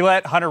direction. We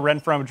let Hunter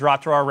Renfrow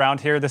drop to our round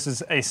here. This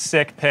is a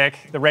sick pick.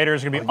 The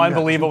Raiders are going to be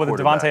unbelievable with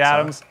Devontae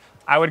Adams.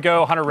 I would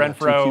go Hunter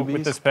Renfrow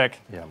with this pick.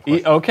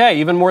 Okay,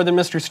 even more than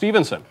Mr.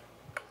 Stevenson.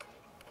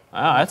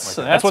 Wow, that's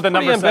what the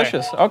numbers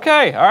ambitious. Say.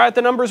 Okay, all right,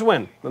 the numbers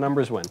win. The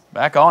numbers win.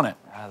 Back on it.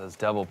 Those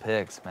double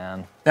picks,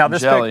 man. Now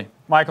this pick,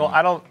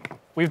 Michael,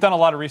 we've done a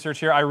lot of research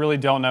here. I really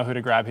don't know who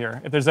to grab here.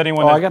 If there's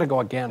anyone I gotta go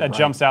again, that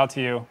jumps out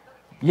to you,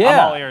 yeah. I'm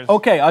all ears.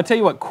 Okay, I'll tell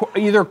you what.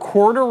 Either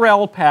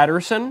Cordarrelle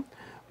Patterson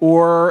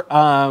or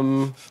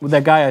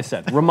that guy I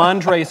said,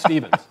 Ramondre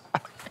Stevens.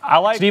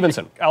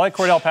 Stevenson. I like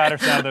Cordell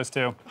Patterson out of those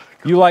two.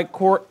 You like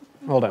Hold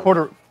on.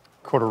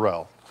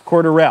 Cordarrelle.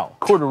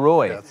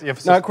 Corduroy. Yeah, not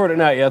it's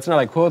not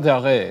like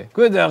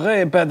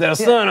Cordarrelle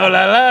Patterson. Oh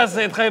la la,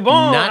 c'est très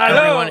bon. Not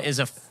everyone is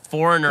a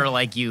foreigner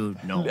like you.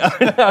 No.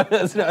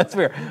 That's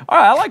fair. All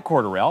right, I like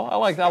Cordarrelle. I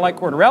like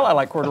Cordarrelle. I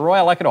like Corduroy.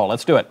 I like it all.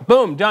 Let's do it.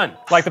 Boom, done.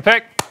 Like the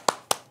pick?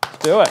 Let's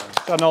do it.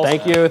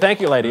 Thank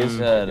you, ladies.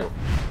 Good.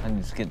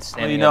 I'm just getting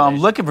standing. Well, I'm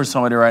looking for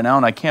somebody right now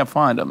and I can't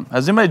find him.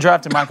 Has anybody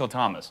drafted Michael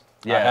Thomas?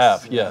 Yes. I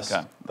have. Yes.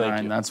 Okay.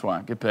 Thank you. That's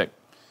why. Good pick.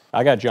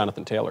 I got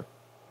Jonathan Taylor.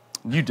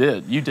 You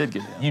did get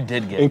him. You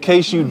did get him. In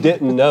case you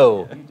didn't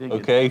know,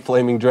 okay,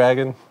 Flaming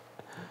Dragon.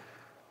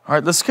 All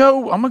right, let's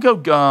go. I'm going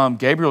to go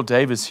Gabriel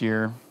Davis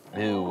here.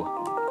 Ew.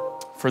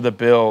 For the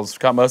Bills.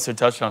 Got most of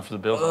their touchdowns for the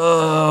Bills.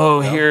 Oh,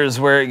 here's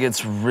where it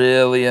gets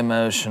really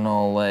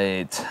emotional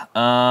late.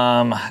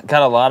 Got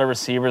a lot of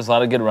receivers, a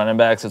lot of good running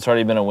backs. It's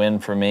already been a win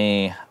for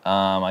me.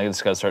 I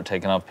just got to start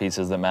taking off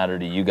pieces that matter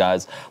to you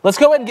guys. Let's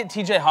go ahead and get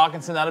TJ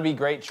Hawkinson. That'll be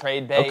great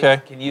trade bait.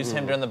 Okay. Can use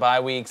him during the bye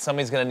week.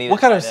 Somebody's going to need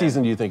What kind of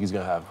season do you think he's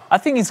going to have? I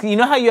think you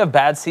know how you have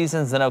bad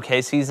seasons, then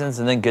okay seasons,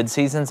 and then good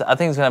seasons? I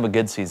think he's going to have a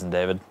good season,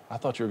 David. I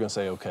thought you were going to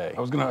say okay.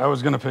 I was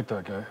gonna pick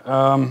that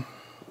guy.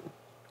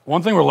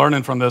 One thing we're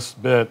learning from this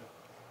bit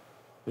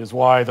is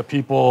why the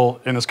people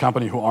in this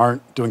company who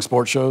aren't doing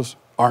sports shows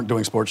aren't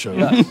doing sports shows.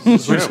 Yeah.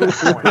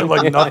 We have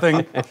like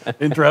nothing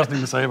interesting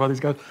to say about these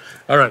guys.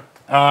 All right.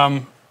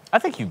 I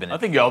think you've been. I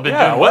think y'all been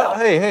doing well.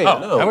 Hey,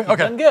 no. Okay.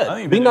 Done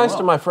good. Be nice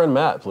to my friend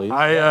Matt, please.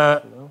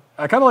 I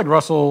kind of like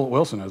Russell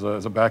Wilson as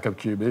a backup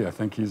QB. I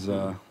think he's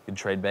good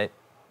trade bait.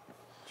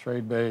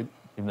 Trade bait.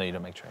 Even though you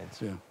don't make trades.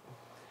 Yeah.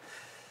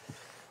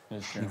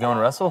 You going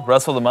Russell?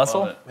 Russell the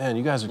muscle? Man,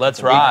 you guys are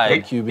Let's ride.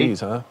 great QBs,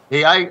 huh?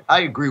 Hey, I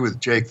agree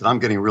with Jake that I'm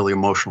getting really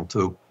emotional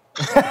too.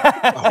 Me too.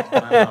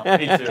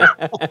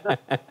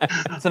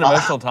 It's an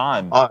emotional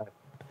time. I'm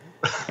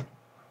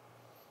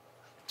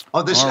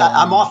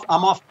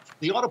off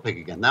the auto pick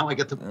again. Now I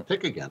get to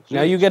pick again.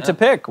 Now you get to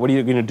pick. What are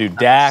you going to do?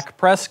 Dak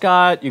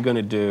Prescott? You're going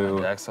to do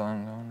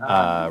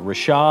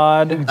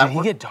Rashad? Did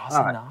he get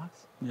Dawson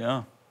Knox?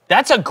 Yeah.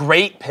 That's a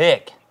great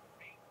pick.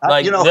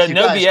 Like, no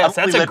BS,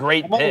 that's a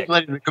great pick. I'm only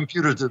letting the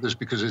computer do this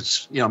because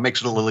it's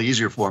makes it a little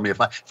easier for me.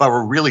 If I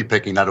were really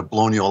picking, I'd have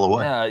blown you all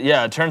away.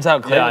 Yeah. It turns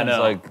out Cleveland's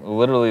like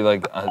literally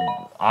like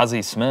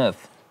Ozzie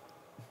Smith.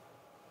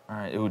 All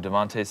right,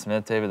 Devontae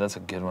Smith, David. That's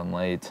a good one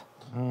late.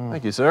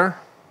 Thank you, sir.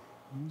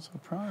 I'm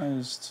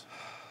surprised.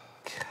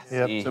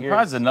 Yep.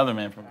 Surprised another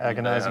man from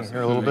agonizing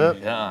here a little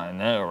bit. Yeah, I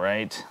know,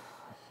 right?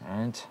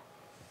 Right.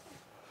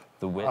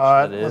 The witch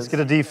that is. Let's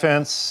get a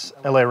defense.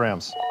 LA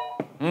Rams.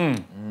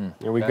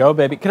 Here we go,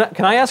 baby.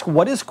 Can I ask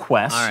what is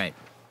Quest? All right.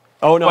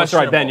 Oh no,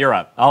 sorry, Ben, you're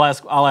up. I'll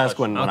ask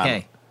when.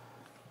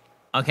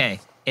 Okay.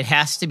 It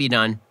has to be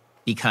done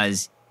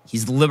because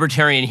he's the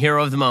libertarian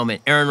hero of the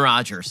moment, Aaron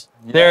Rodgers.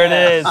 There it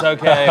is.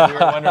 Okay, we were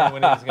wondering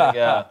when he was going to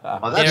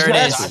go. There it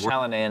is.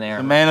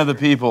 The man of the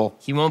people.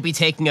 He won't be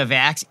taking a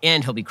vax,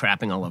 and he'll be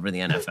crapping all over the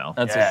NFL.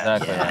 That's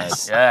exactly right.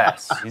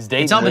 Yes. He's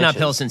dating. It's all been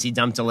uphill since he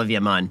dumped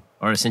Olivia Munn,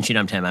 or since she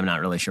dumped him. I'm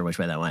not really sure which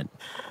way that went.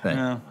 But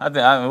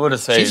I would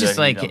have said she's just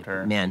that he like, dumped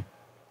her. man.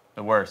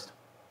 The worst.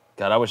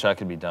 God, I wish I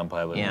could be dumped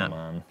by Olivia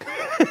Munn.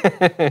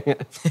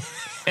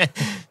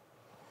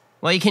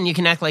 Well, you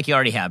can act like you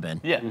already have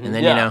been. Yeah. And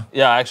then,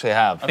 Yeah, I actually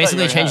have.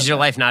 Basically changes your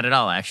life, not at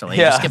all, actually.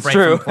 Yeah, you just skip right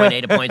true. from point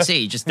A to point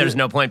C. Just there's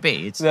no point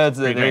B. That's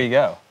it. There you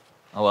go.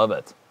 I love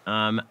it.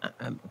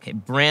 Okay,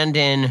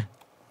 Brandon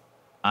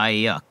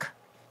Ayuk.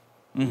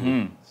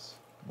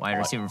 Wide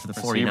receiver for the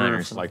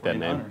 49ers. I like that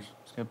name.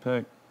 It's a good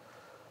pick.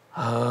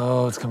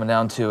 Oh, it's coming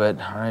down to it.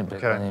 All right,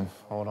 big name.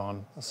 Hold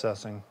on.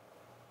 Assessing.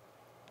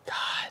 God.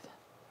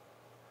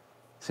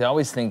 See, I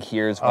always think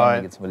here's when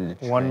we get somebody to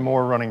trade. One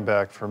more running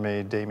back for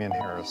me, Damian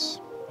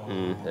Harris.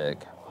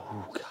 Pick.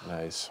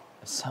 Nice.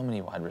 So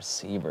many wide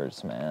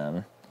receivers,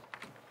 man.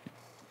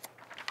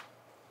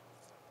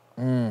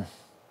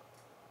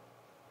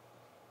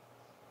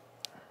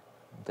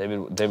 David,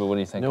 what do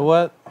you think? You know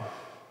what?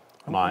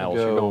 Miles.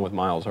 You're going with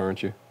Miles,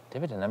 aren't you?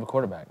 David didn't have a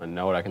quarterback. I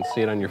know it. I can see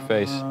it on your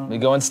face. We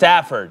go in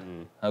Stafford.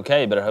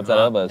 Okay, better hope that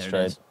elbow is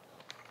straight.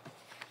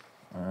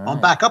 Right.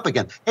 I'm back up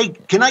again. Hey,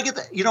 can I get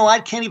the, I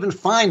can't even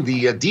find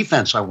the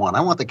defense I want.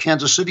 I want the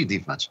Kansas City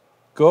defense.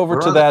 Go over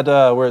to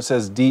that where it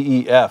says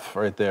DEF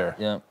right there.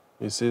 Yeah.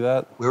 You see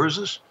that? Where is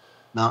this?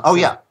 No. Oh,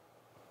 yeah.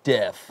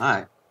 Def. All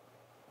right.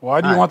 Why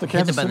do you want the Hit the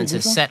Kansas button City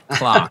that says defense? set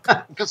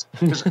clock. Because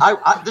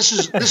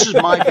this is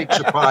my big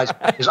surprise.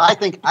 Is I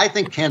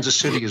think Kansas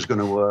City is going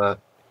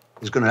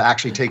to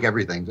actually take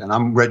everything, and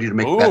I'm ready to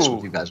make bets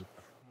with you guys.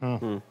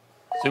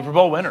 Super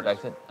Bowl winner. I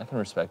can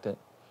respect it.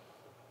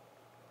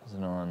 Is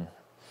it on?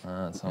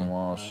 It's on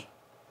Walsh.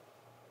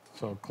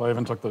 So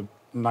Clavin took the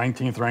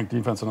 19th ranked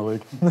defense in the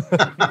league.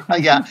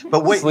 Yeah,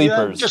 but wait,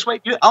 Sleepers. just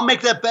wait. I'll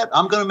make that bet.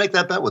 I'm going to make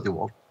that bet with you,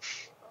 Wolf.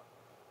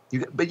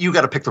 But you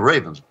got to pick the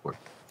Ravens, of course.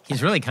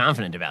 He's really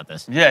confident about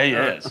this. Yeah, he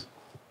is.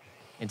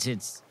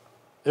 It's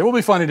It will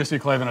be funny to see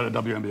Clavin at a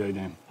WNBA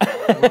game.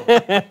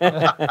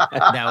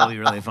 that will be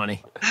really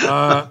funny.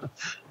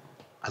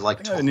 I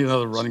like I need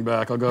another running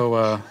back. I'll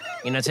go.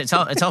 You know, it's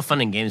all fun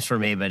and games for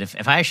me, but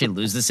if I actually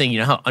lose this thing, you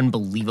know how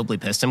unbelievably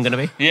pissed I'm going to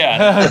be?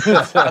 Yeah.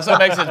 That's what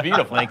makes it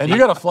beautiful. Like, And you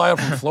got to fly up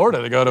from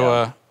Florida to go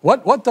to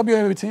what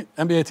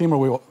WNBA team are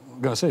we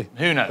going to see?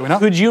 Who knows? Do we know?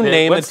 Could you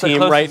name a what's the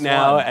team right closest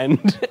now one?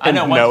 and I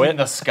know know one's it? in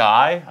the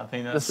sky. I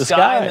think that's The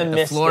sky and the the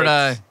Mystics.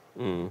 Florida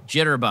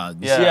jitterbugs.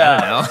 Yeah.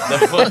 I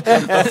don't know.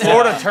 the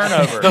Florida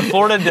turnover. The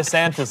Florida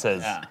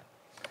DeSantis's. Yeah.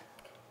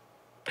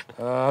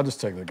 I'll just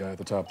take the guy at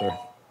the top there.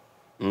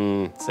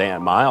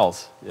 Sam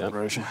Miles. Yeah.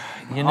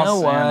 You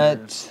know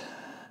Sanders.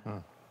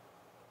 what?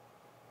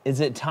 Is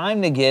it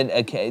time to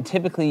get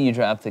typically you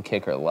draft the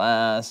kicker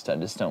last. I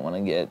just don't want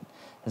to get,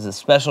 as a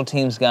special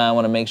teams guy, I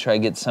want to make sure I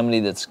get somebody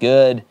that's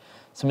good.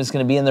 Somebody's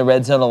going to be in the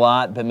red zone a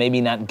lot, but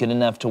maybe not good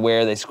enough to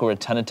where they score a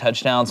ton of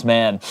touchdowns.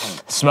 Man,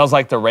 smells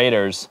like the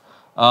Raiders.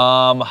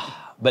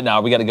 But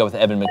no, we got to go with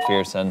Evan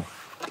McPherson,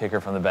 kicker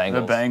from the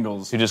Bengals. The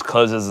Bengals. Who just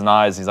closes his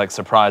eyes. He's like,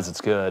 surprised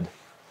it's good.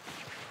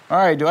 All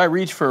right, do I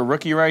reach for a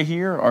rookie right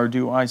here, or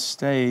do I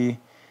stay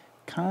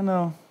kind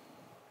of,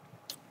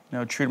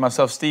 true to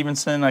myself?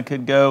 Stevenson, I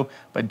could go,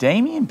 but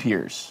Dameon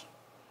Pierce,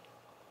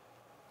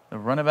 the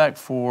running back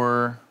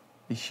for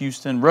the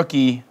Houston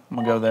rookie, I'm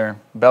going to go there.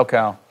 Bell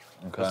cow.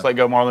 Okay. Just let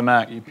go Marlon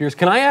Mack. Pierce,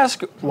 can I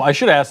ask? Well, I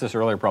should have asked this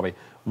earlier, probably.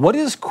 What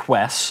does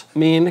quest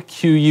mean?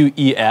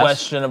 Q-U-E-S.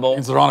 Questionable.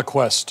 Means they're on a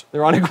quest.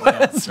 They're on a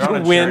quest They're on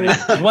to a win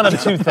journey. One of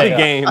two the things.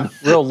 game.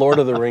 Real Lord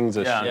of the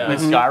Rings-ish. Yeah. Like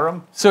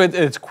Skyrim. So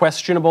it's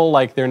questionable,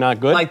 like they're not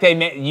good? Like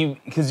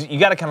because you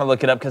got to kind of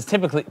look it up because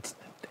typically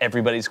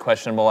everybody's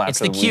questionable after It's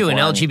the week Q in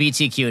one.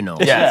 LGBTQ, no.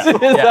 Yes,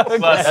 yeah.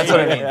 That's what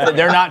I mean.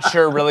 They're not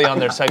sure really on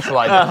their sexual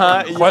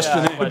identity.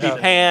 Question. It could be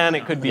Pan,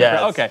 it could be...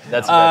 Yes, okay.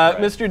 that's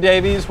exactly right. Mr.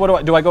 Davies,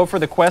 what do I go for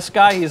the quest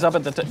guy? He's up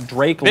at the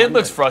Drake Bid London.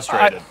 looks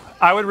frustrated.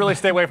 I would really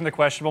stay away from the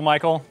questionable,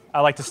 Michael. I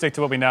like to stick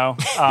to what we know.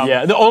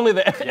 Yeah, only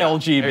the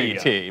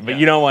LGBT, but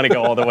you don't want to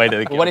go all the way to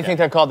the... What do you think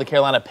they're called? The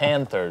Carolina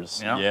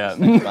Panthers. Yeah.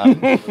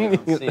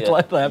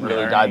 Let that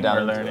really dive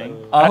down into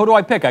it. Who do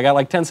I pick? I got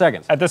like 10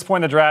 seconds. At this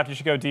point in the draft, you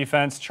should go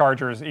defense,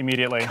 Chargers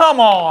immediately. Come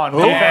on,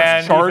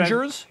 man.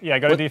 Chargers? Yeah,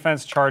 go to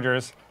defense,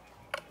 Chargers.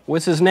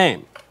 What's his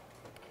name?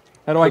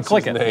 How do I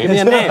click it? name? Give me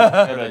a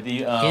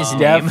name. His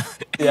name.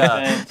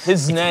 Yeah,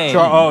 his name.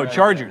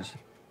 Chargers.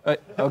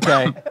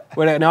 Okay.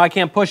 Wait, now I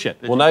can't push it.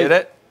 Well, now Get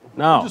it?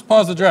 No. Just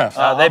pause the draft.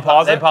 They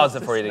paused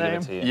it for you to give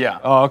it to you. Yeah.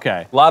 Oh,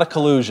 okay. a lot of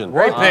collusion.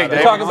 Great pick.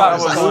 They're talking about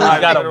We've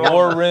got a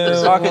war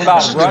room. talking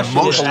about Russian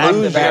most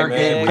collusion. fair man.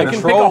 game. I can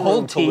pick Control a whole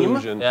room team.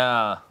 collusion.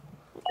 Yeah.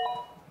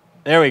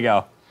 There we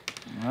go.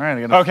 All right.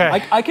 I gotta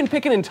Okay. I can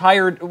pick an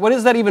entire. What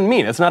does that even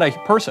mean? It's not a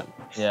person.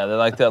 Yeah, they're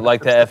like the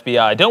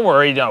FBI. Don't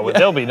worry,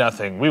 there'll be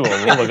nothing. We'll look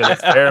at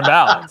this fair and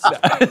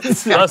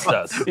balanced. Trust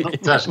us.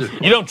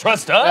 You don't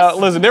trust us?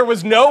 Listen, there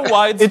was no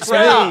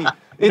widespread,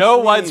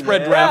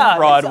 widespread draft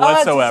fraud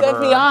whatsoever. It's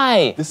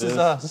FBI. This is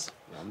us.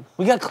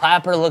 We got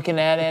Clapper looking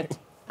at it.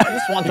 I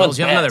just want Knowles, what's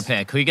you have another best.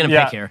 pick. Who are you going to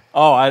Yeah. pick here?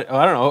 Oh, I don't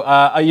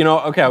know.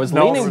 Okay, I was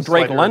Knowles leaning was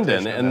Drake slight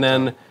London, irritation and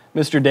at that then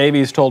Mr.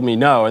 Davies told me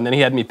no, and then he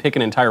had me pick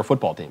an entire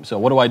football team. So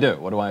what do I do?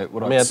 What do I? I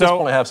mean, at this So-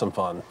 point, I have some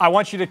fun. I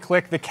want you to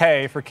click the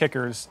K for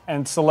kickers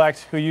and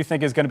select who you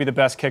think is going to be the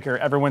best kicker.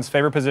 Everyone's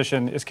favorite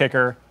position is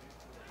kicker.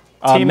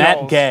 Team Matt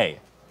Knowles. Gay.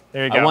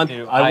 There you go.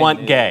 I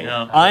want Gay.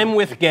 Yeah. I'm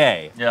with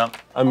Gay. Yeah.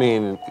 I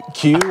mean,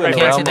 Q and can't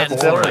around say that in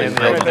before. Florida. I'm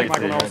gonna take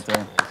Michael Knowles.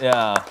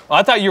 Yeah. Well,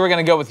 I thought you were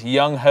going to go with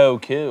Young Ho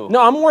Koo.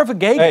 No, I'm more of a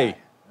gay guy. Hey.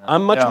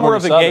 I'm much Yeah. more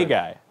of a Southern. gay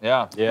guy.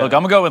 Yeah. Yeah. Look,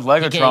 I'm gonna go with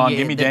Legatron. Okay,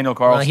 Give me the- Daniel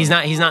Carlson. Well,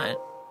 he's not.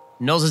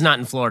 Knowles is not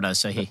in Florida,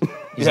 so he's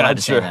Yeah, allowed to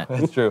that's say true. that.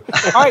 That's true.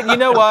 All right, you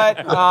know what?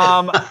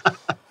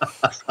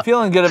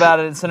 Feeling good about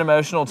it. It's an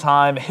emotional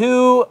time.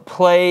 Who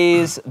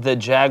plays the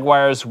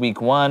Jaguars week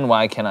 1?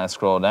 Why can't I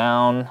scroll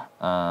down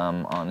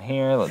on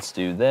here? Let's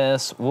do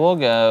this. We'll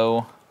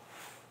go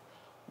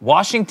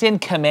Washington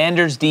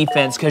Commanders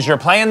defense because you're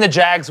playing the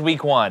Jags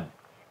week 1.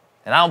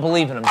 And I don't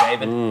believe in them,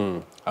 David.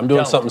 I'm doing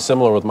Don't. something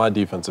similar with my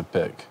defensive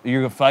pick.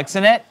 You're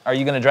flexing it? Or are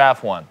you going to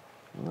draft one?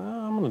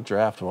 I'm going to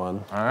draft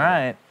one. All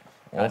right.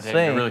 We'll God, see.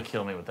 they really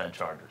killed me with that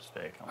Chargers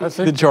pick. I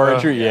think, The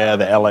Charger, yeah,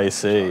 the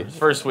LAC.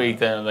 First week,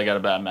 then they got a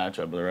bad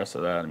matchup, but the rest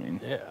of that, I mean,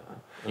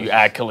 you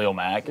add Khalil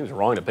Mack. It was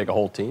wrong to pick a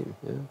whole team.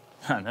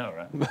 Yeah. I know,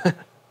 right?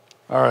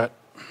 all right.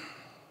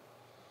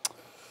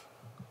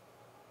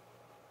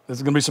 This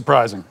is going to be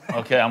surprising.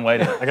 Okay, I'm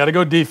waiting. I got to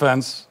go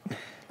defense.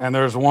 And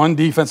there's one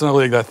defense in the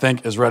league that I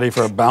think is ready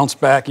for a bounce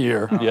back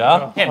year.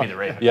 Yeah. Can't be the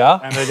Ravens. Yeah.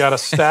 And they got a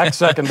stacked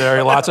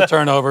secondary, lots of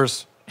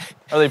turnovers.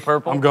 Are they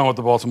purple? I'm going with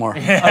the Baltimore.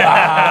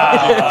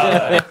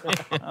 I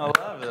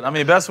love it. I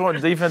mean, best one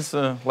defense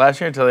last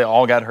year until they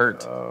all got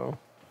hurt. All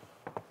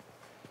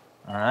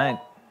right.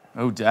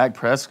 Oh, Dak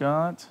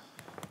Prescott.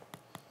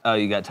 Oh,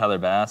 you got Tyler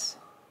Bass.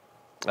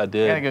 I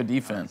did. Gotta go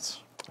defense.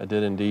 I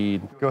did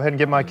indeed. Go ahead and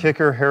get my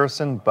kicker,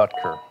 Harrison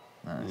Butker.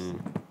 Nice.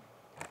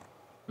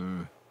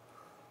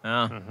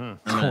 I'm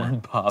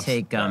gonna Bob's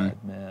take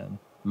bad, man.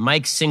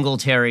 Mike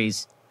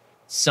Singletary's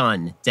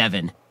son,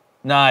 Devin.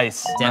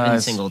 Nice. Devin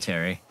Nice.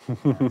 Singletary.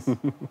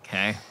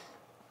 Okay.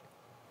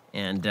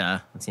 And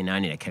let's see, now I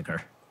need a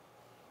kicker.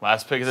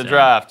 Last pick of the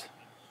draft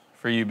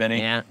for you, Benny.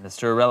 Yeah.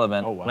 Mr.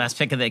 Irrelevant. Oh, wow. Last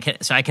pick of the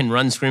so I can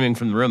run screaming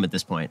from the room at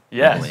this point.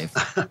 Yes.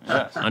 I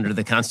believe. Under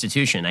the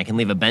Constitution, I can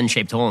leave a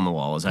Ben-shaped hole in the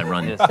wall as I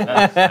run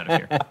out of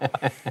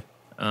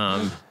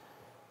here.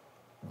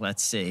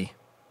 Let's see.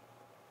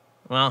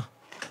 Well,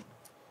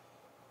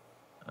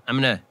 I'm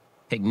gonna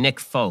pick Nick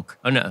Folk.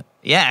 Oh no,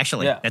 yeah,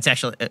 actually, Yeah. that's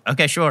actually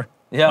okay. Sure.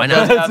 Yeah, Why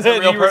not? that's a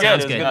real person.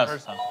 Sounds It's good.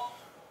 good.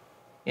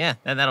 Yeah,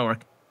 that'll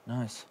work.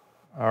 Nice.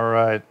 All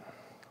right,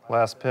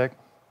 last pick.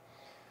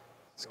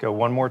 Let's go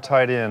one more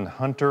tight end,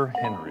 Hunter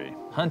Henry.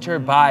 Hunter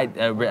Bide.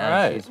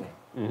 right. Excuse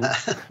me.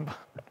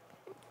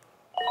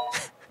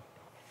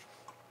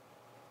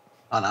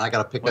 Oh, now I got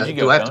to pick. Where'd you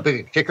Do go, I have to Cohen?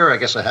 pick a kicker? I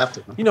guess I have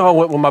to. You know, I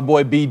went with my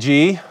boy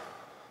BG.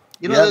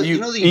 You know, Yeah,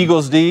 the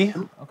Eagles D.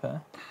 Okay.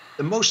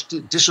 The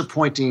most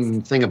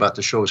disappointing thing about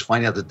the show is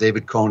finding out that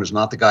David Cohn is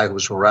not the guy who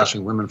was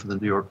harassing women for the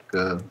New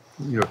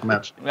York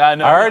Mets. I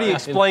know. I already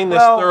explained this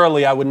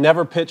thoroughly. I would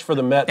never pitch for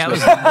the Mets. That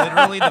was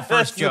literally the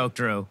first joke,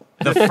 Drew.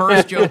 The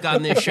first joke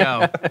on this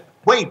show.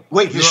 Wait,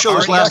 his were show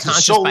has already lasted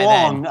unconscious so by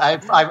long. then.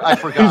 I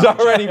forgot. He's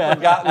already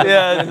forgotten.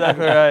 Yeah,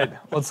 exactly right.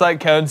 Well, it's like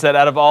Cone said,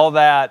 out of all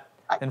that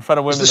in front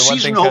of women, Is the the one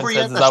season thing Cone over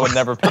yet? says is I would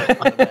never pick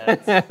for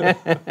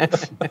the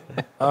Mets.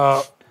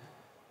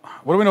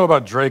 What do we know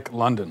about Drake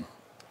London?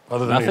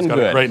 Other than Nothing he's got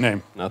good. a great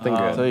name. Nothing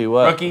I'll good. tell you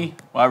what. Rookie,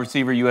 wide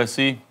receiver,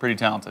 USC, pretty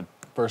talented.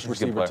 First He's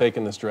a good receiver player.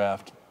 taken this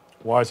draft.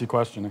 Why is he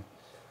questioning?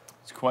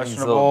 It's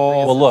questionable.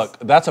 Well, look,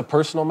 that's a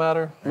personal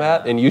matter,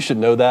 Matt, and you should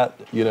know that.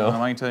 You know.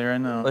 I can tell you right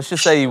now. Let's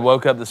just say he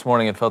woke up this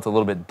morning and felt a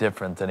little bit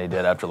different than he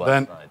did after last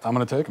Then night. I'm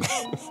going to take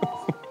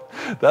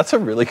him. That's a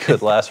really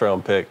good last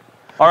round pick.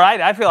 All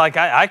right, I feel like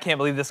I can't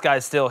believe this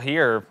guy's still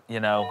here. You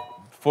know,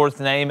 fourth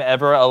name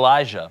ever,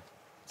 Elijah.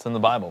 It's in the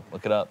Bible.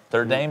 Look it up.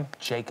 Third name,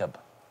 Jacob.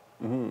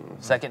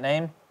 Second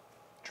name,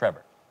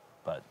 Trevor.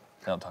 But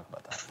they don't talk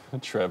about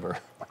that. Trevor.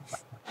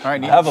 All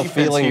right, I have a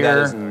feeling that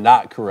is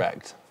not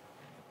correct.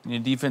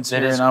 Need defense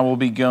That here, is- and I will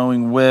be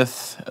going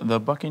with the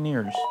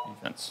Buccaneers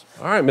defense.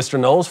 All right, Mr.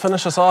 Knowles,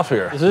 finish us off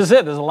here. This is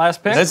it. This is the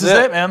last pick. This is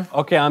it, man.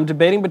 Okay, I'm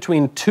debating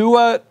between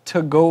Tua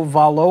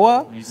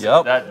Tagovailoa.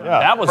 Yep.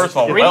 That was First of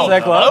all, three. well Is that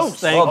done. close?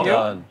 Thank Well you.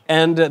 done.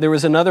 And there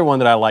was another one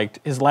that I liked.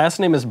 His last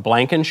name is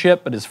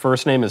Blankenship, but his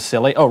first name is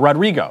silly. Oh,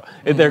 Rodrigo.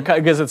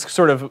 Because it's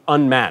sort of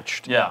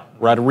unmatched. Yeah.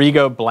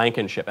 Rodrigo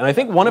Blankenship. And I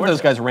think one of those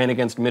guys ran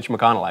against Mitch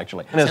McConnell,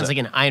 actually. Sounds like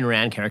an Ayn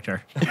Rand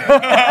character.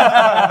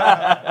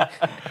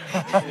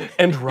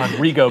 And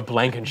Rodrigo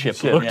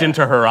Blankenship looked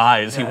into her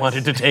eyes. He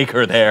wanted to take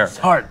her there.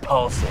 Heart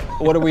pulsing.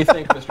 What do we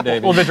think, Mr.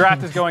 Davies? Well, the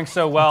draft is going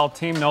so well.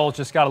 Team Knowles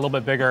just got a little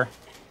bit bigger.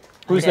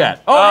 Who's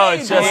that? Oh,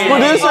 it's just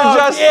Producer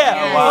just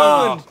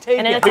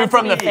And it's Who not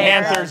from to the be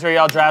fair. Panthers are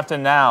y'all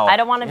drafting now? I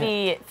don't want to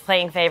be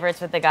playing favorites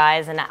with the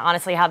guys, and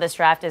honestly, how this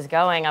draft is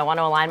going, I want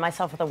to align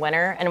myself with a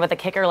winner. And with a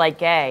kicker like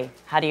Gay,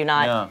 how do you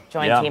not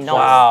join Team Knowles?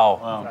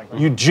 Wow.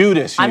 You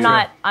Judas. You. I'm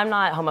not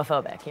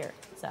homophobic here,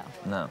 so.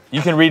 No.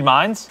 You can read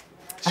minds?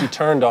 She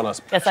turned on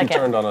us. Yes, I She can.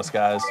 turned on us,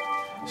 guys.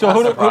 So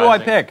who do I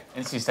pick?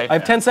 NC State. I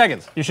have 10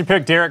 seconds. You should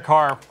pick Derek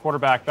Carr,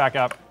 quarterback, back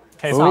up.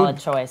 Case Solid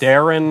choice.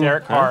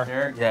 Derek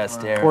Carr. Yes,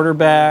 Derek.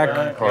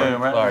 quarterback.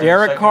 Carr.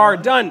 Derek Carr,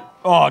 done.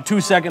 Oh,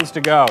 2 seconds to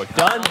go.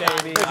 Done,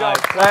 baby.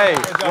 Hey,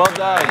 well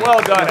done.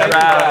 Well done,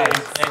 guys.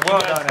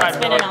 It's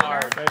been an honor.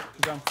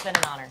 It's been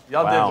an honor.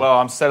 Y'all did well.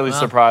 I'm steadily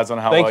surprised on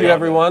how Thank well you, y'all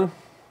everyone.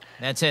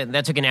 That's it.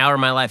 That took an hour of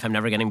my life I'm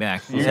never getting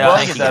back. Yeah,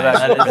 Thank you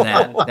guys for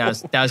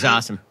that. That was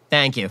awesome.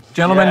 Thank you.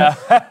 Gentlemen,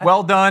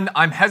 well done.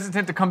 I'm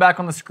hesitant to come back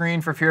on the screen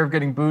for fear of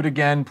getting booed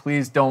again.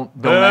 Please don't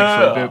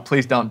actually boo.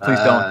 Please don't. Please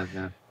don't.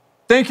 Yeah.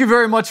 Thank you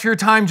very much for your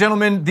time,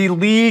 gentlemen. The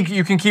league,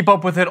 you can keep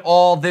up with it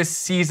all this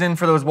season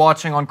for those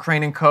watching on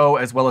Crane & Co.,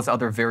 as well as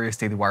other various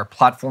Daily Wire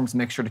platforms.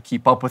 Make sure to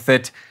keep up with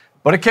it.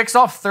 But it kicks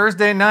off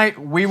Thursday night.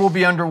 We will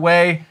be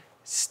underway.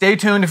 Stay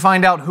tuned to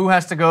find out who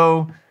has to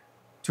go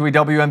to a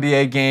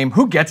WNBA game,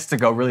 who gets to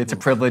go, really, it's a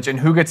privilege,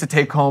 and who gets to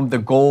take home the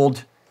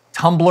gold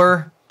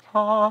tumbler.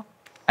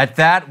 At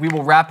that, we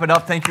will wrap it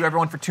up. Thank you,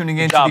 everyone, for tuning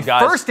in job, to the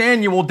guys. first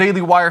annual Daily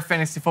Wire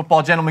Fantasy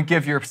Football. Gentlemen,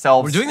 give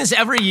yourselves We're doing this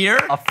every year?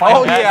 a fight.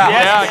 Oh,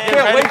 yeah.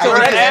 Can't wait till I the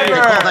read end.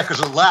 that because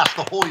it lasts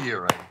the whole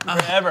year.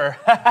 Right? Forever.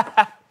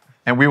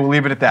 And we will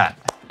leave it at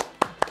that.